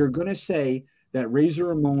if you're going to say that Razor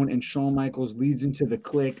Ramon and Shawn Michaels leads into the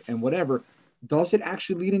Click and whatever, does it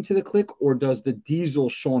actually lead into the Click, or does the Diesel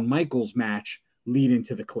Shawn Michaels match lead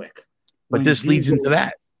into the Click? But this leads into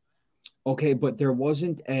that. Okay. But there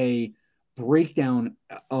wasn't a breakdown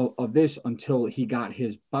of this until he got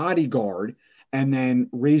his bodyguard, and then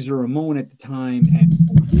Razor Ramon at the time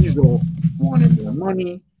and Diesel wanted more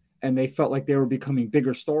money, and they felt like they were becoming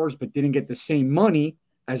bigger stars but didn't get the same money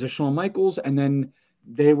as a Shawn Michaels, and then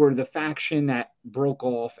they were the faction that broke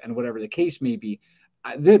off and whatever the case may be.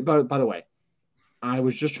 By the way, I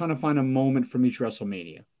was just trying to find a moment from each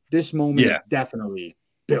WrestleMania. This moment definitely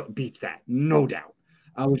beats that, no doubt.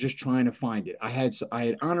 I was just trying to find it. I had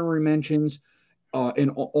honorary mentions,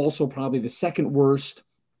 and also probably the second worst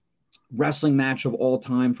wrestling match of all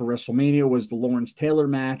time for WrestleMania was the Lawrence Taylor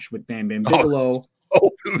match with Bam Bam Bigelow.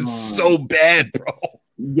 It was so bad, bro.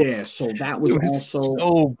 Yeah, so that was also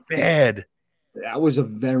so bad. That was a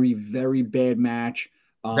very, very bad match.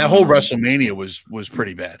 That whole WrestleMania was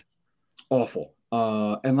pretty bad. Awful.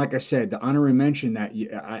 And like I said, the honorary mention that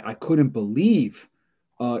I couldn't believe.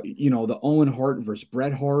 The Owen Hart versus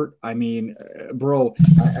Bret Hart. I mean, bro,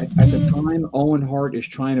 at the time, Owen Hart is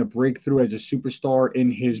trying to break through as a superstar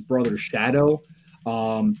in his brother's shadow.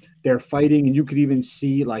 they're fighting, and you could even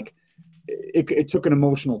see like it took an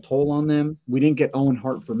emotional toll on them. We didn't get Owen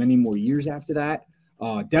Hart for many more years after that.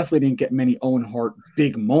 Definitely didn't get many Owen Hart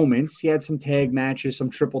big moments. He had some tag matches, some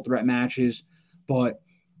triple threat matches, but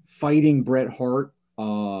fighting Bret Hart,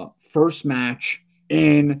 first match,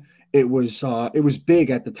 and it was big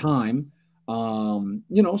at the time. So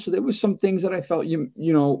there was some things that I felt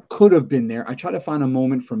could have been there. I try to find a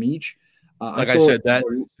moment from each. I said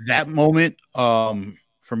that moment,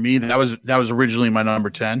 for me, that was originally my number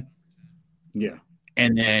 10. Yeah.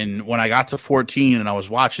 And then when I got to 14 and I was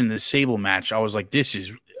watching this Sable match, I was like, this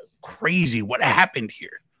is crazy. What happened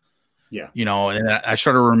here? Yeah. And I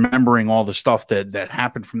started remembering all the stuff that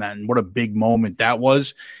happened from that and what a big moment that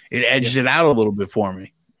was. It edged it out a little bit for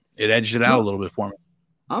me.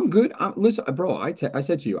 I'm good. Listen, bro, I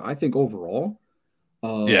said to you, I think overall,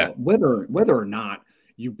 whether or not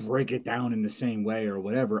you break it down in the same way or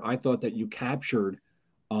whatever, I thought that you captured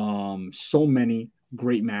so many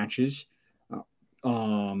great matches,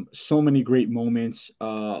 so many great moments.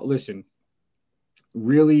 Listen,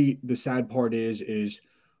 really the sad part is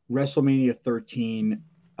WrestleMania 13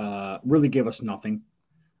 really gave us nothing.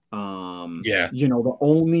 The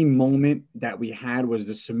only moment that we had was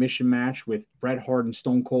the submission match with Bret Hart and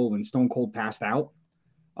Stone Cold when Stone Cold passed out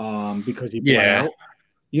because he bled out.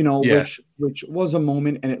 Which was a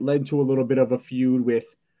moment, and it led to a little bit of a feud with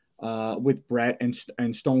Bret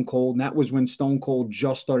and Stone Cold. And that was when Stone Cold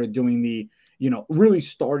just started doing really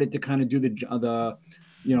started to kind of do the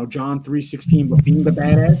John 3:16, but being the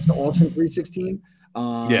badass, the Austin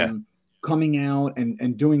 3:16. Coming out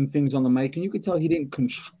and doing things on the mic, and you could tell he didn't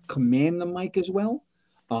command the mic as well,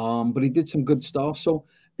 but he did some good stuff. So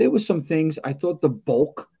there was some things. I thought the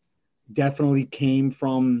bulk definitely came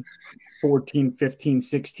from 14, 15,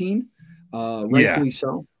 16, rightfully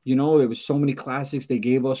so. There was so many classics they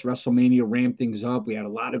gave us. WrestleMania ramped things up. We had a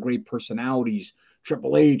lot of great personalities.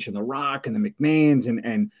 Triple H and The Rock and the McMahons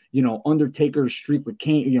and Undertaker's streak with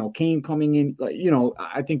Kane, Kane coming in,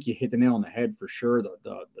 I think you hit the nail on the head for sure.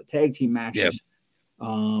 The tag team matches.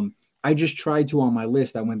 I just tried to, on my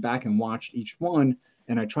list, I went back and watched each one,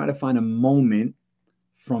 and I tried to find a moment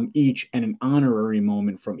from each and an honorary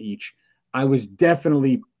moment from each. I was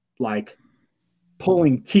definitely like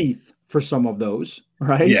pulling teeth for some of those,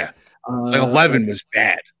 right? Yeah. 11 was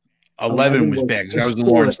bad. 11 was bad because that was the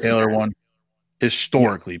Lawrence Taylor one.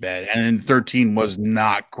 Historically bad. And then 13 was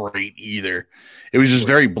not great either. It was just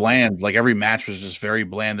very bland. Like every match was just very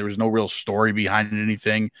bland. There was no real story behind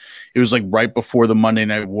anything. It was like right before the Monday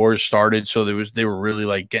Night Wars started. So they were really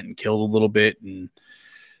like getting killed a little bit. And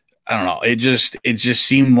I don't know. It just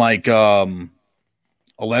seemed like 11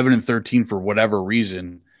 and 13 for whatever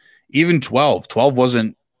reason. Even 12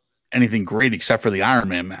 wasn't anything great except for the Iron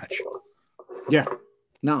Man match. Yeah.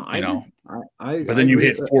 No, but then you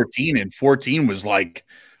hit 14, and 14 was like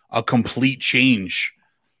a complete change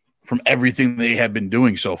from everything they had been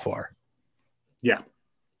doing so far. Yeah,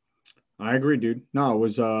 I agree, dude. No, it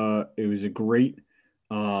was a great.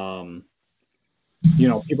 People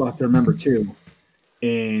have to remember too.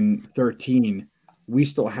 In 13, we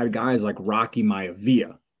still had guys like Rocky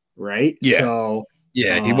Maivia, right? Yeah. So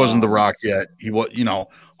he wasn't The Rock yet. He was,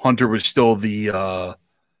 Hunter was still the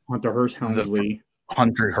Hunter Hearst Helmsley.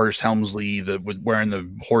 Hunter Hearst Helmsley, wearing the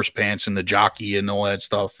horse pants and the jockey and all that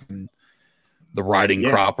stuff, and the riding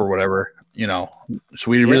crop or whatever, So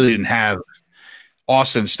we really didn't have.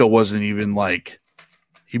 Austin still wasn't even like,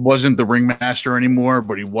 he wasn't the ringmaster anymore,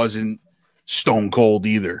 but he wasn't Stone Cold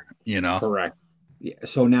either, Correct. Yeah.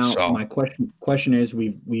 So now my question is,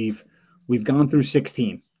 we've gone through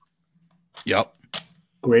 16. Yep.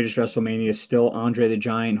 Greatest WrestleMania is still Andre the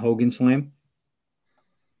Giant Hogan Slam.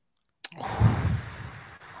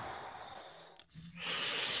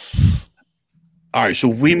 All right,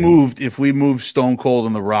 so if we moved Stone Cold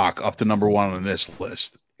and The Rock up to number 1 on this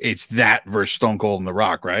list, it's that versus Stone Cold and The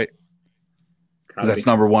Rock, right? That's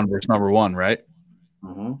number 1 versus number 1, right?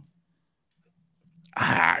 Uh-huh.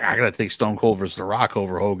 I gotta take Stone Cold versus The Rock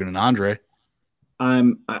over Hogan and Andre.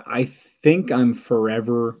 I think I'm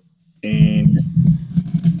forever in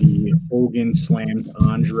the Hogan slammed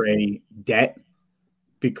Andre debt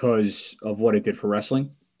because of what it did for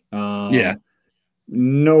wrestling.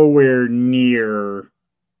 Nowhere near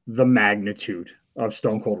the magnitude of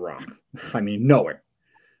Stone Cold Rock. I mean, nowhere.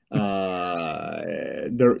 But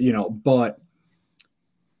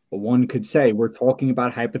one could say we're talking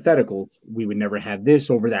about hypotheticals. We would never have this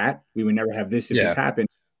over that. We would never have this if this happened.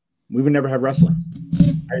 We would never have wrestling.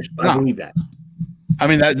 I believe that. I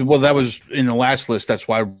mean, that was in the last list. That's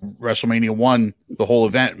why WrestleMania 1, the whole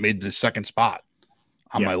event, made the second spot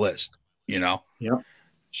on my list, Yeah.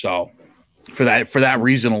 So for that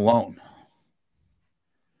reason alone.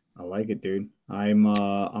 I like it, dude.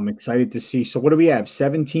 I'm excited to see. So what do we have?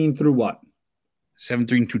 17 through what?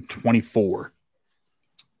 17 to 24.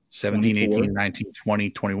 17, 24. 18, 19, 20,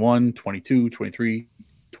 21, 22, 23,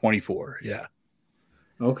 24. Yeah.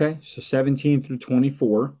 Okay. So 17 through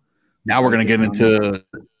 24. Now we're going to get into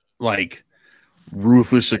like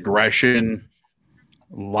ruthless aggression,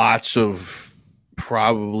 lots of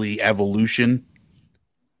probably evolution.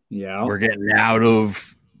 Yeah. We're getting out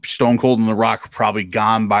of Stone Cold and The Rock, probably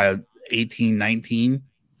gone by 18, 19.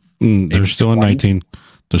 They're still 20. In 19.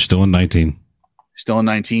 They're still in 19. Still in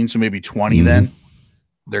 19, so maybe 20 then.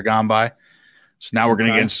 They're gone by. So now we're going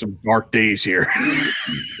to get into some dark days here.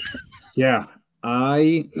 Yeah.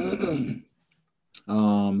 I'm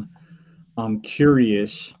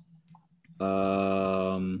curious.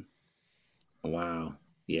 Wow.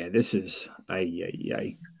 Yeah, this is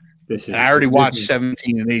this is. I already watched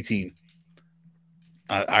 17 and 18.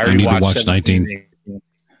 I already need to watch 19.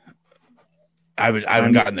 I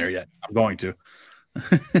haven't gotten there yet. I'm going to.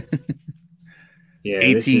 Yeah,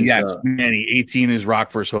 18, yes, Manny. 18 is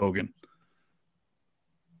Rock versus Hogan.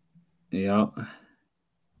 Yeah.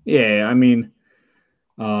 Yeah, I mean,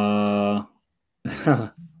 wow.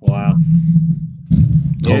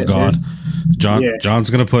 Oh God,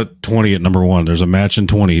 John's gonna put 20 at number 1. There's a match in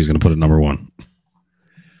 20. He's gonna put it number 1.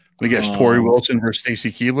 We guess Tori Wilson versus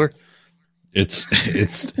Stacy Keibler. It's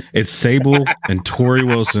Sable and Tori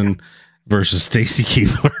Wilson versus Stacy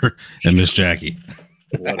Keibler and Miss Jackie.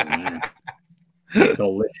 What a man.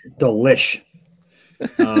 Delish.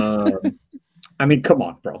 I mean, come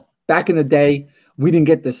on, bro. Back in the day, we didn't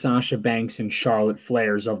get the Sasha Banks and Charlotte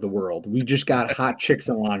Flairs of the world. We just got hot chicks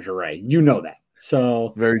in lingerie. You know that.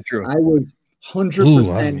 So very true. I was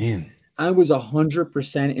 100%. I was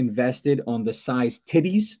 100% invested on the size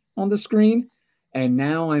titties on the screen, and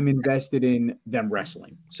now I'm invested in them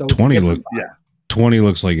wrestling. So 20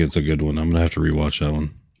 looks like it's a good one. I'm gonna have to rewatch that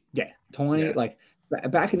one. Yeah, 20 like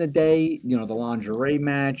back in the day, you know, the lingerie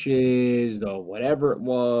matches, the whatever it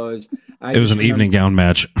was. It was an evening gown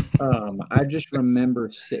match. I just remember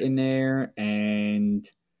sitting there and,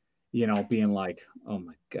 you know, being like, "Oh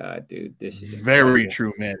my God, dude, this is very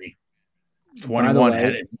true, Manny." 21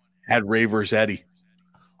 had Ray versus Eddie.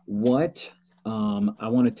 What? I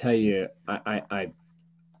want to tell you, I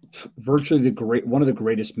virtually one of the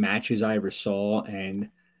greatest matches I ever saw, and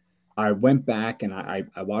I went back and I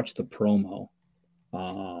watched the promo.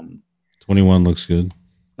 21 looks good.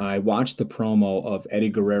 I watched the promo of Eddie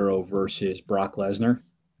Guerrero versus Brock Lesnar.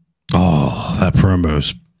 Oh, that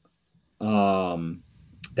promo's.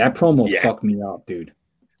 That promo fucked me up, dude.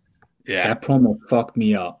 Yeah, that promo fucked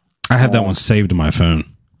me up. I have that one saved in my phone.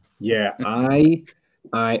 Yeah, I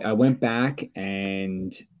went back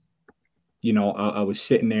and, you know, I was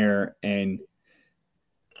sitting there and,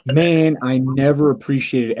 man, I never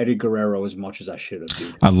appreciated Eddie Guerrero as much as I should have,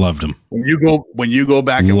 dude. I loved him. When you go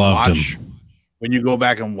back and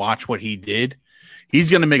watch what he did, he's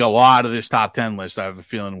going to make a lot of this top 10 list. I have a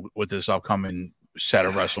feeling with this upcoming set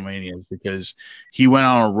of WrestleMania, because he went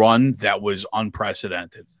on a run that was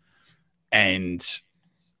unprecedented. And,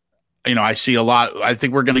 you know, I see a lot. I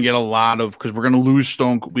think we're going to get a lot of, because we're going to lose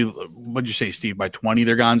Stone. What'd you say, Steve? By 20,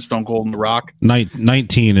 they're gone. Stone Cold and The Rock.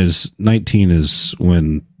 19 is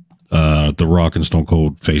when The Rock and Stone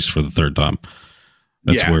Cold face for the third time.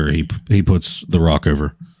 That's where he puts The Rock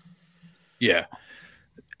over. Yeah,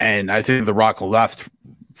 and I think The Rock left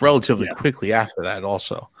relatively quickly after that.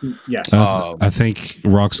 Also, yes. I think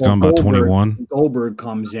Rock's gone by 21. Goldberg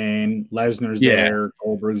comes in. Lesnar's there.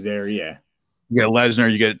 Goldberg's there. Yeah. You get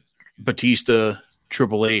Lesnar. You get Batista,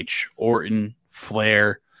 Triple H, Orton,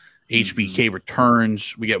 Flair, HBK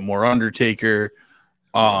returns. We get more Undertaker,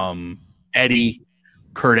 Eddie,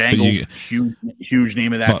 Kurt Angle, huge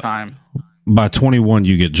name at that time. By 21,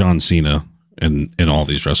 you get John Cena in all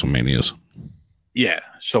these WrestleManias. Yeah,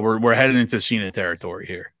 so we're heading into Cena territory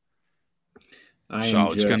here.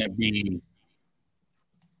 It's going to be.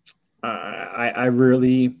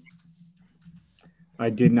 I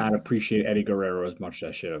did not appreciate Eddie Guerrero as much as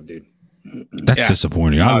I should have, dude. That's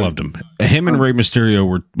disappointing. I loved him. Him and Rey Mysterio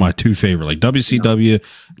were my two favorite. Like WCW,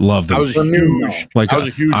 loved them. I was a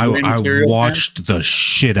huge I watched the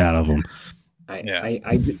shit out of them.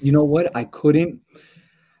 You know what? I couldn't.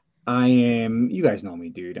 You guys know me,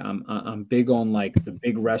 dude. I'm big on like the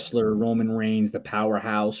big wrestler, Roman Reigns, the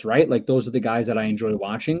powerhouse, right? Like those are the guys that I enjoy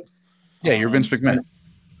watching. Yeah, you're Vince McMahon.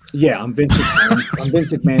 Yeah, I'm Vince McMahon. I'm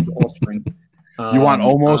Vince McMahon's offspring. You want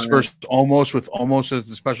Almost versus Almost with Almost as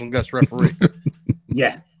the special guest referee.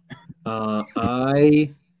 Yeah. I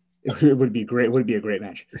It would be great. It would be a great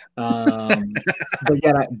match. But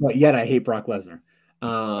yet I hate Brock Lesnar.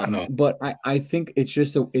 But I think it's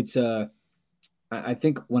just I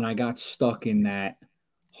think when I got stuck in that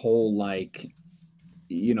whole like,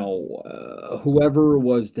 whoever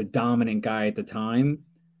was the dominant guy at the time,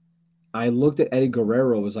 I looked at Eddie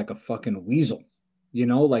Guerrero as like a fucking weasel,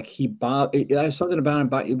 like there's something about him,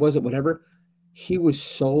 but it wasn't whatever. He was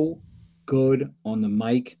so good on the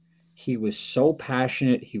mic. He was so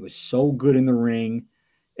passionate. He was so good in the ring.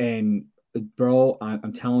 And bro,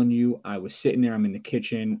 I'm telling you, I was sitting there. I'm in the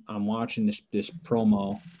kitchen. I'm watching this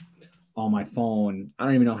promo on my phone. I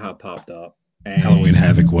don't even know how it popped up. And Halloween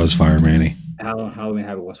Havoc was fire, Manny. Halloween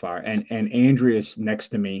Havoc was fire. And Andrea's next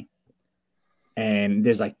to me. And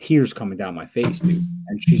there's like tears coming down my face, dude.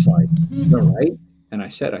 And she's like, "You all right?" And I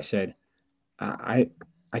said, I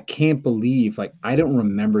can't believe, like, I don't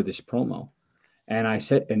remember this promo. And I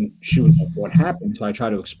said, and she was like, "What happened?" So I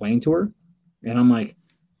tried to explain to her. And I'm like,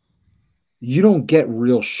 you don't get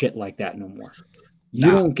real shit like that no more. You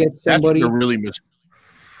don't get somebody that's really missing.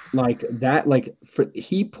 Like that. Like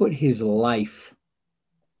he put his life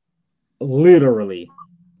literally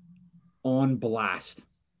on blast.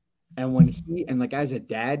 And when like as a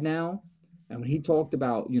dad now, and when he talked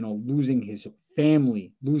about, losing his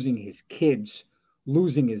family, losing his kids,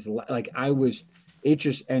 losing his like, going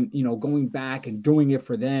back and doing it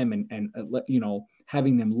for them and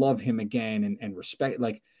having them love him again and respect,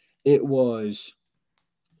 like I was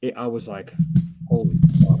like, holy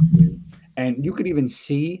fuck, dude. And you could even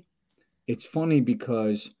see, it's funny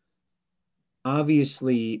because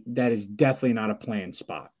obviously that is definitely not a planned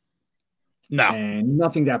spot. No. And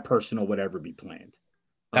nothing that personal would ever be planned.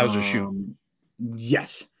 That was a shoot.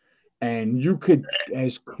 Yes. And you could,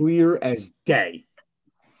 as clear as day,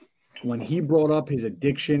 when he brought up his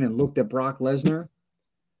addiction and looked at Brock Lesnar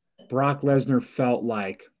felt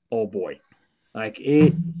like, oh boy. Like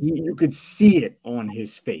you could see it on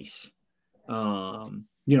his face.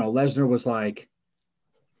 Lesnar was like,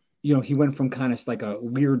 he went from kind of like a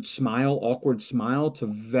weird smile, awkward smile to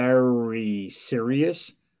very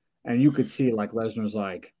serious. And you could see like Lesnar's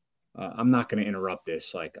like, I'm not going to interrupt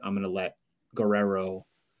this. Like, I'm going to let Guerrero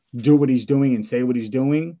do what he's doing and say what he's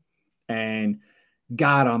doing. And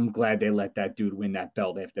God, I'm glad they let that dude win that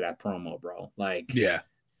belt after that promo, bro. Like, yeah.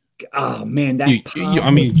 Oh man, that you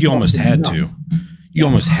almost had to. You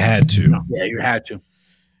almost had to. Yeah, you had to.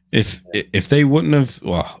 If they wouldn't have,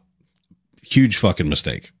 well, huge fucking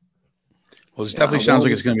mistake. Well, this definitely sounds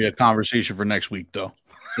like it's going to be a conversation for next week, though.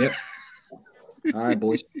 Yep. All right,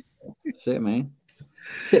 boys. Sit, man.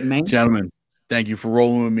 Gentlemen, thank you for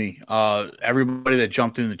rolling with me. Everybody that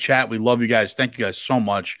jumped in the chat, we love you guys. Thank you guys so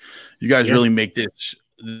much. You guys really make these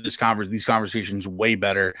conversations way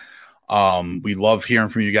better. We love hearing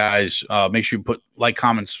from you guys. Make sure you put like,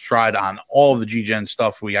 comment, subscribe on all of the GGen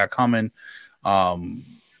stuff we got coming.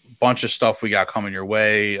 Bunch of stuff we got coming your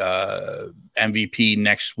way. MVP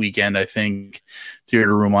next weekend, I think.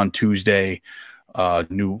 Theater Room on Tuesday. I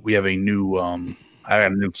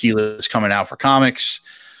got a new key list coming out for comics.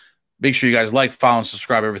 Make sure you guys like, follow, and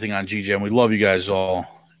subscribe everything on GGen. We love you guys all.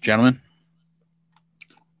 Gentlemen.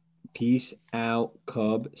 Peace out,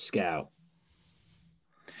 Cub Scout.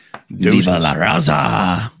 Viva la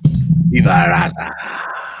raza. Viva la raza.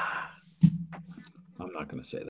 I'm not going to say that.